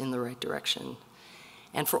justice in the right direction.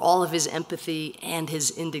 And for all of his empathy and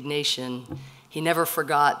his indignation, he never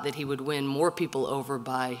forgot that he would win more people over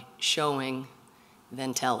by showing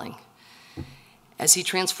than telling. As he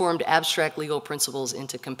transformed abstract legal principles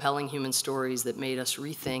into compelling human stories that made us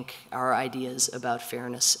rethink our ideas about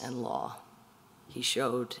fairness and law, he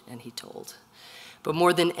showed and he told. But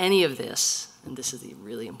more than any of this, and this is the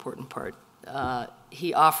really important part,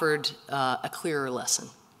 he offered a clearer lesson.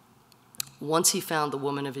 Once he found the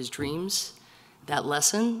woman of his dreams, that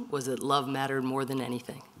lesson was that love mattered more than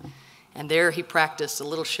anything. And there he practiced a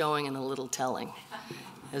little showing and a little telling,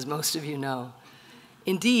 as most of you know.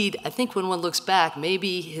 Indeed, I think when one looks back,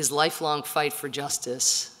 maybe his lifelong fight for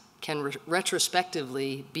justice can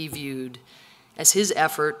retrospectively be viewed as his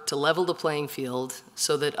effort to level the playing field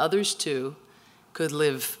so that others too could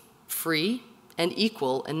live free and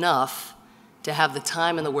equal enough to have the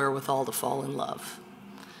time and the wherewithal to fall in love.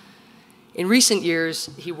 In recent years,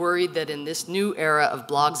 he worried that in this new era of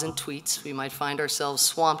blogs and tweets, we might find ourselves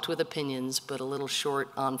swamped with opinions, but a little short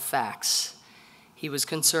on facts. He was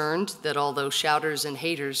concerned that although shouters and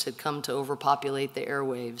haters had come to overpopulate the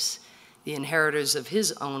airwaves, the inheritors of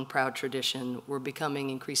his own proud tradition were becoming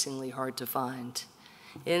increasingly hard to find.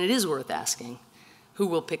 And it is worth asking, who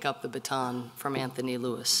will pick up the baton from Anthony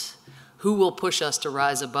Lewis? Who will push us to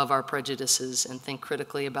rise above our prejudices and think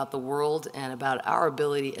critically about the world and about our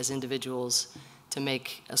ability as individuals to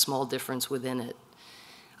make a small difference within it?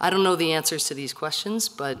 I don't know the answers to these questions,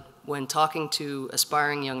 but when talking to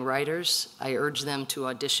aspiring young writers, I urge them to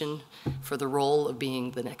audition for the role of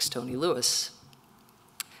being the next Tony Lewis.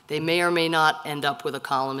 They may or may not end up with a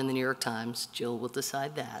column in the New York Times. Jill will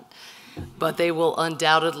decide that. But they will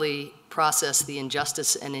undoubtedly process the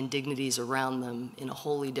injustice and indignities around them in a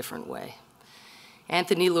wholly different way.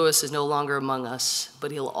 Anthony Lewis is no longer among us,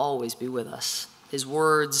 but he'll always be with us. His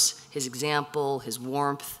words, his example, his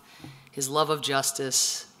warmth, his love of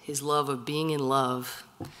justice, his love of being in love,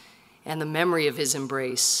 and the memory of his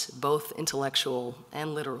embrace, both intellectual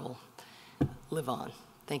and literal, live on.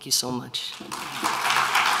 Thank you so much.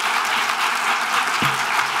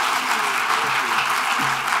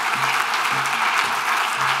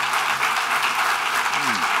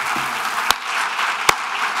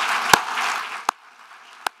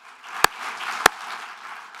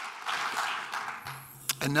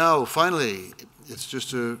 And now, finally, it's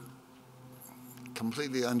just a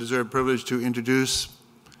completely undeserved privilege to introduce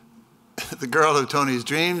the girl of Tony's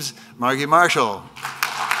dreams, Margie Marshall.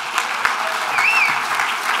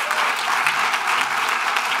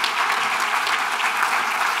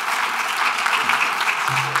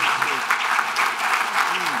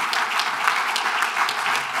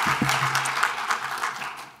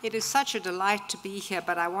 It is such a delight to be here,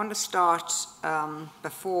 but I want to start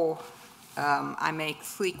before I make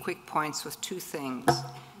 3 quick points with 2 things.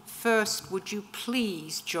 First, would you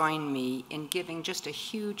please join me in giving just a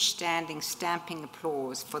huge standing, stamping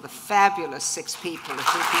applause for the fabulous 6 people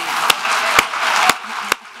who've been...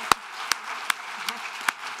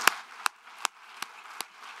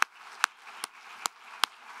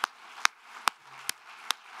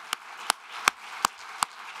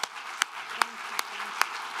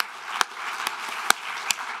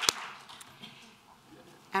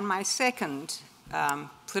 And my second,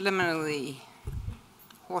 preliminary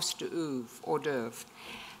hors d'oeuvre.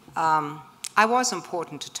 I was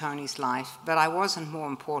important to Tony's life, but I wasn't more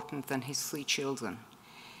important than his 3 children.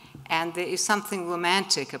 And there is something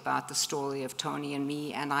romantic about the story of Tony and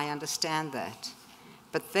me, and I understand that.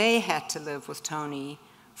 But they had to live with Tony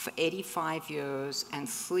for 85 years and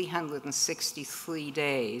 363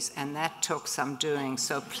 days, and that took some doing.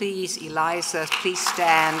 So please, Eliza, please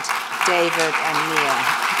stand, David and Mia.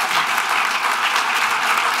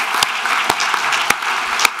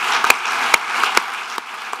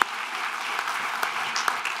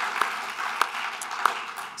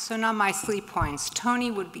 So now my 3 points. Tony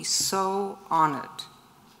would be so honored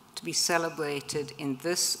to be celebrated in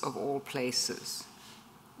this of all places,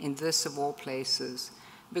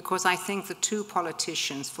 because I think the 2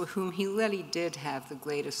 politicians for whom he really did have the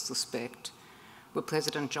greatest respect were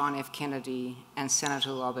President John F. Kennedy and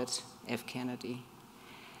Senator Robert F. Kennedy.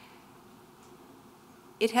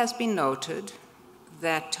 It has been noted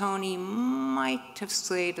that Tony might have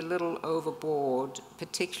strayed a little overboard,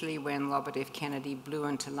 particularly when Robert F. Kennedy blew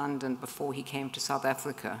into London before he came to South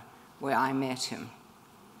Africa, where I met him.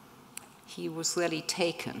 He was really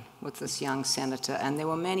taken with this young senator, and there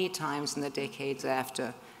were many times in the decades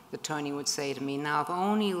after that Tony would say to me, now, if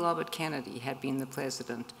only Robert Kennedy had been the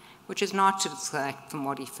president, which is not to detract from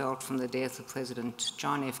what he felt from the death of President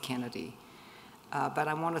John F. Kennedy. But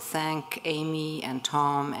I want to thank Amy and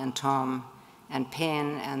Tom and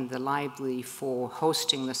Penn and the library for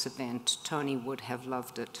hosting this event. Tony would have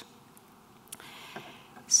loved it.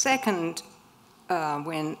 Second,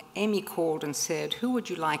 when Amy called and said, who would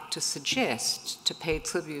you like to suggest to pay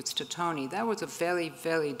tributes to Tony? That was a very,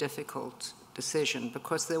 very difficult decision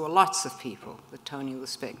because there were lots of people that Tony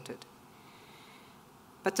respected.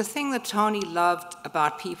 But the thing that Tony loved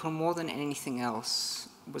about people more than anything else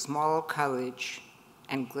was moral courage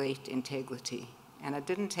and great integrity. And it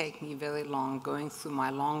didn't take me very long going through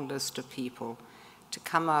my long list of people to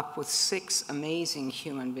come up with 6 amazing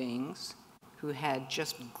human beings who had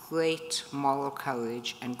just great moral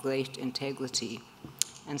courage and great integrity.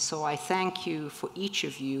 And so I thank you for each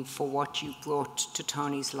of you for what you brought to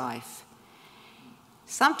Tony's life.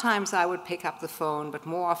 Sometimes I would pick up the phone, but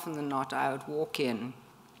more often than not, I would walk in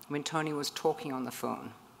when Tony was talking on the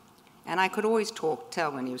phone. And I could always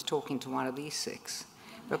tell when he was talking to one of these 6,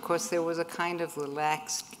 because there was a kind of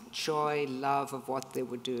relaxed joy, love of what they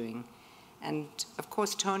were doing. And of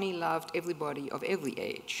course, Tony loved everybody of every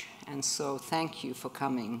age. And so thank you for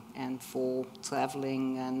coming and for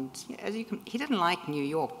traveling. And as you can, he didn't like New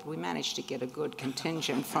York, but we managed to get a good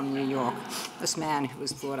contingent from New York, this man who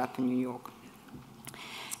was brought up in New York.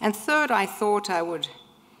 And third, I thought I would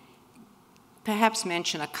perhaps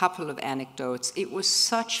mention a couple of anecdotes. It was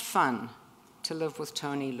such fun to live with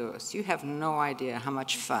Tony Lewis. You have no idea how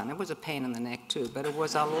much fun. It was a pain in the neck too, but it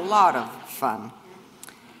was a lot of fun.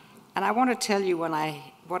 And I want to tell you what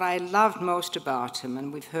I loved most about him,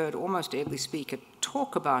 and we've heard almost every speaker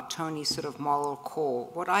talk about Tony's sort of moral core.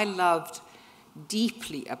 What I loved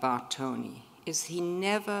deeply about Tony is he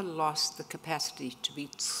never lost the capacity to be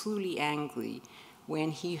truly angry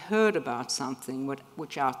when he heard about something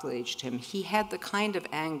which outraged him. He had the kind of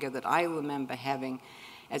anger that I remember having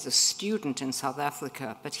as a student in South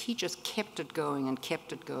Africa, but he just kept it going and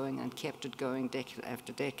kept it going and kept it going decade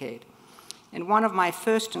after decade. And one of my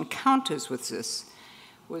first encounters with this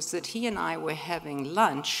was that he and I were having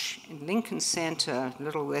lunch in Lincoln Center, a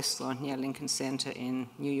little restaurant near Lincoln Center in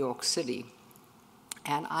New York City.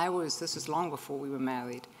 And this is long before we were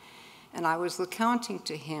married, and I was recounting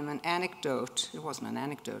to him an anecdote. It wasn't an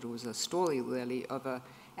anecdote, it was a story really, of an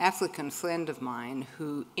African friend of mine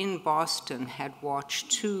who in Boston had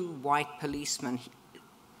watched two white policemen,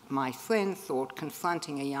 my friend thought,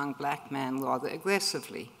 confronting a young black man rather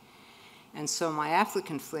aggressively. And so my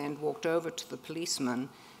African friend walked over to the policeman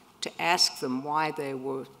to ask them why they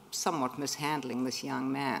were somewhat mishandling this young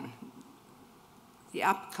man. The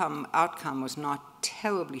outcome was not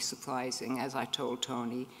terribly surprising, as I told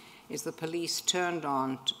Tony, is the police turned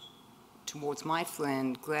on towards my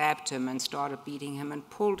friend, grabbed him and started beating him and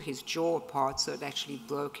pulled his jaw apart so it actually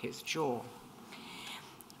broke his jaw.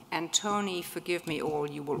 And Tony, forgive me all,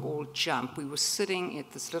 you will all jump. We were sitting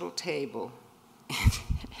at this little table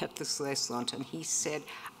at this restaurant, and he said,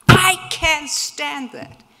 "I can't stand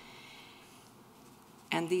that."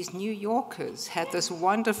 And these New Yorkers had this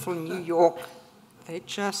wonderful New York, they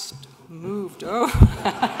just moved over.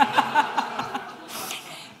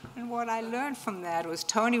 And what I learned from that was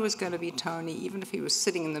Tony was going to be Tony, even if he was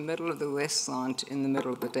sitting in the middle of the restaurant in the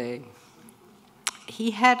middle of the day.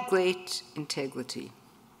 He had great integrity.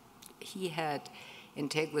 He had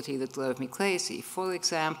integrity that drove me crazy. For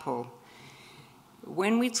example,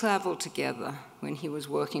 when we traveled together, when he was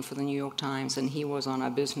working for the New York Times and he was on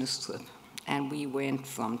our business trip, and we went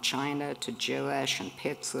from China to Jerash and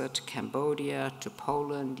Petra to Cambodia to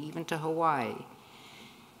Poland, even to Hawaii,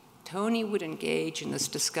 Tony would engage in this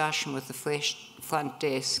discussion with the front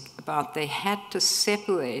desk about they had to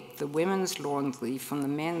separate the women's laundry from the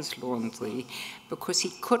men's laundry because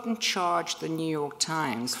he couldn't charge the New York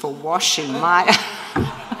Times for washing my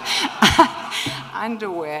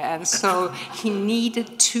underwear, and so he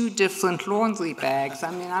needed two different laundry bags.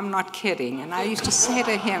 I mean, I'm not kidding. And I used to say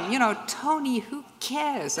to him, you know, Tony, who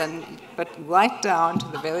cares? But right down to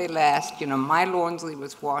the very last, you know, my laundry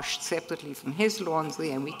was washed separately from his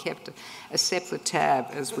laundry, and we kept a separate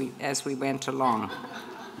tab as we went along.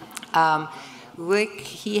 Rick,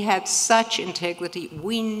 he had such integrity.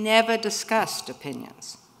 We never discussed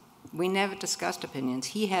opinions. We never discussed opinions.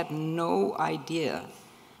 He had no idea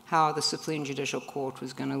how the Supreme Judicial Court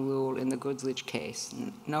was going to rule in the Goodrich case.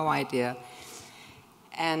 No idea.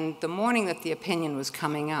 And the morning that the opinion was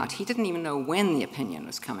coming out, he didn't even know when the opinion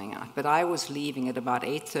was coming out, but I was leaving at about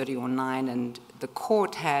 8:30 or 9, and the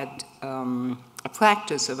court had a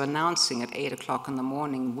practice of announcing at 8 o'clock in the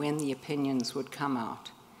morning when the opinions would come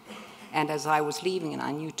out. And as I was leaving, and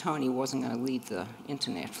I knew Tony wasn't going to read the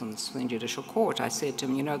internet from the Supreme Judicial Court, I said to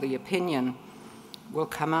him, you know, the opinion will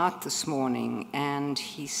come out this morning. And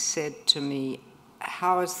he said to me,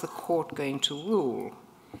 how is the court going to rule?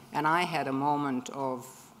 And I had a moment of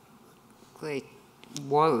great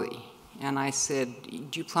worry. And I said,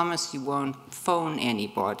 do you promise you won't phone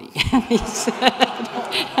anybody? And he said,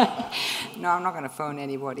 no, I'm not going to phone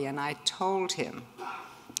anybody. And I told him.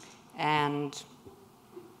 And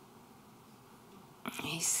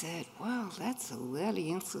he said, well, that's a really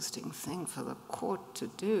interesting thing for the court to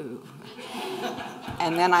do.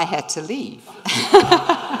 And then I had to leave.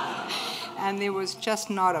 And there was just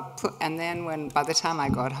not and then by the time I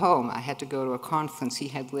got home, I had to go to a conference. He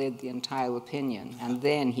had read the entire opinion, and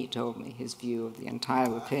then he told me his view of the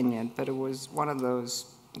entire opinion. But it was one of those,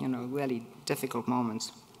 you know, really difficult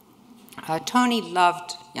moments. Tony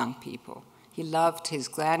loved young people. He loved his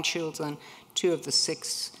grandchildren, 2 of the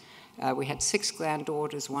 6. We had 6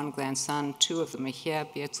 granddaughters, 1 grandson. 2 of them are here,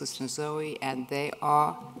 Beatrice and Zoe, and they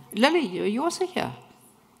are... Lily, you're also here.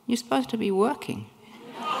 You're supposed to be working.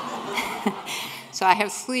 So I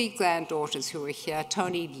have 3 granddaughters who are here.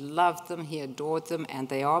 Tony loved them, he adored them, and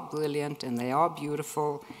they are brilliant, and they are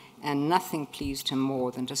beautiful, and nothing pleased him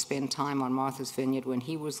more than to spend time on Martha's Vineyard when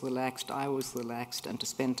he was relaxed, I was relaxed, and to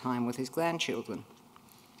spend time with his grandchildren.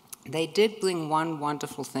 They did bring one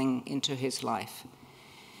wonderful thing into his life.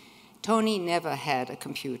 Tony never had a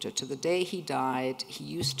computer. To the day he died, he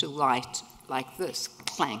used to write like this,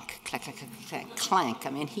 clank, clack, clack, clack, clank. I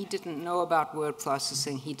mean, he didn't know about word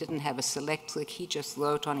processing. He didn't have a Selectric. He just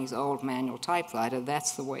wrote on his old manual typewriter.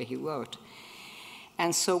 That's the way he wrote.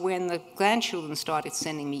 And so when the grandchildren started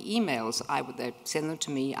sending me emails, they'd send them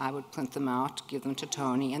to me, I would print them out, give them to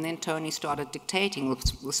Tony, and then Tony started dictating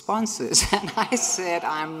responses. And I said,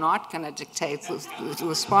 I'm not going to dictate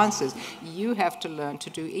responses. You have to learn to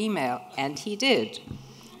do email. And he did.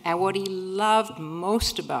 And what he loved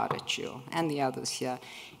most about it, Jill, and the others here,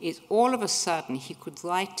 is all of a sudden he could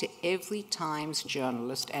write to every Times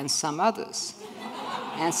journalist and some others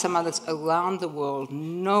around the world,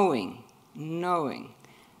 knowing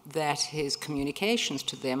that his communications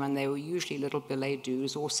to them, and they were usually little billet-doux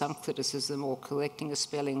or some criticism or correcting a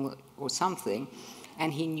spelling or something,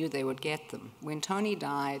 and he knew they would get them. When Tony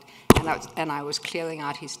died, and I was clearing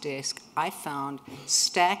out his desk, I found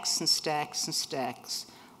stacks and stacks and stacks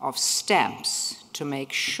of stamps to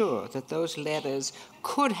make sure that those letters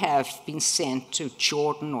could have been sent to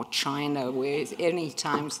Jordan or China, where any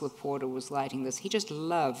Times reporter was writing this. He just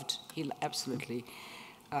loved, he absolutely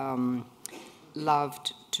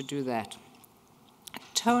loved to do that.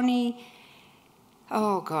 Tony,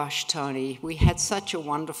 oh gosh, Tony, we had such a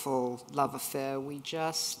wonderful love affair. We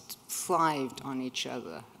just thrived on each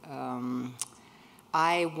other.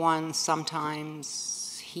 I won sometimes,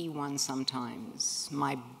 he won sometimes.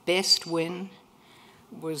 My best win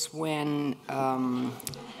was when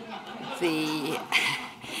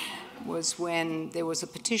there was a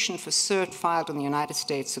petition for cert filed in the United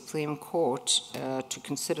States Supreme Court to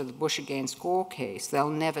consider the Bush against Gore case. They'll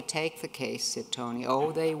never take the case, said Tony.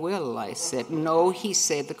 Oh, they will, I said. No, he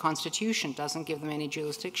said, the Constitution doesn't give them any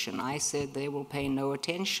jurisdiction. I said, they will pay no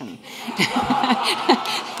attention.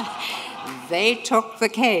 They took the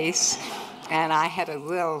case, and I had a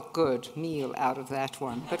real good meal out of that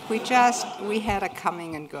one. But we had a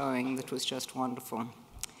coming and going that was just wonderful.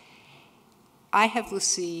 I have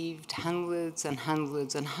received hundreds and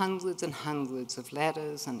hundreds and hundreds and hundreds of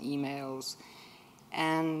letters and emails,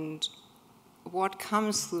 and what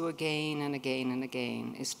comes through again and again and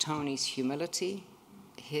again is Tony's humility,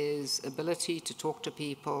 his ability to talk to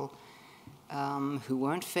people who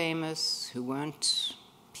weren't famous, who weren't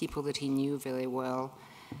people that he knew very well.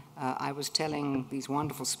 I was telling these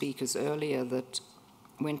wonderful speakers earlier that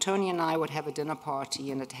when Tony and I would have a dinner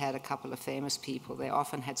party and it had a couple of famous people, they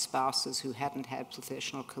often had spouses who hadn't had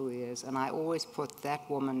professional careers, and I always put that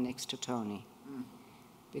woman next to Tony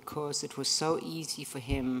because it was so easy for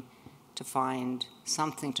him to find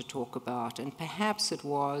something to talk about, and perhaps it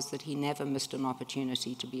was that he never missed an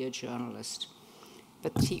opportunity to be a journalist.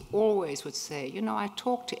 But he always would say, you know, I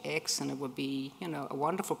talked to X, and it would be, you know, a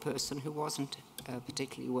wonderful person who wasn't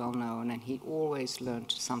particularly well known, and he always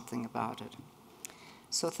learned something about it.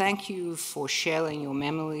 So thank you for sharing your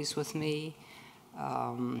memories with me.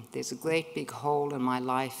 There's a great big hole in my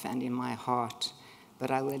life and in my heart, but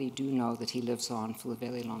I really do know that he lives on for a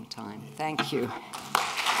very long time. Thank you.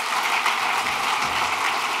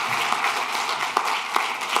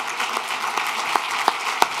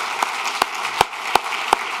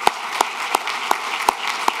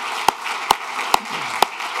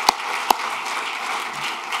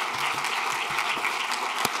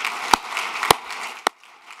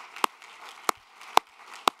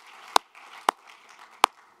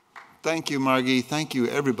 Thank you, Margie. Thank you,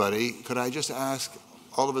 everybody. Could I just ask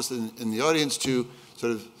all of us in the audience to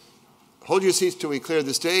sort of hold your seats till we clear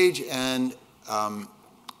the stage, and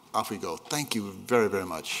off we go. Thank you very, very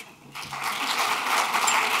much.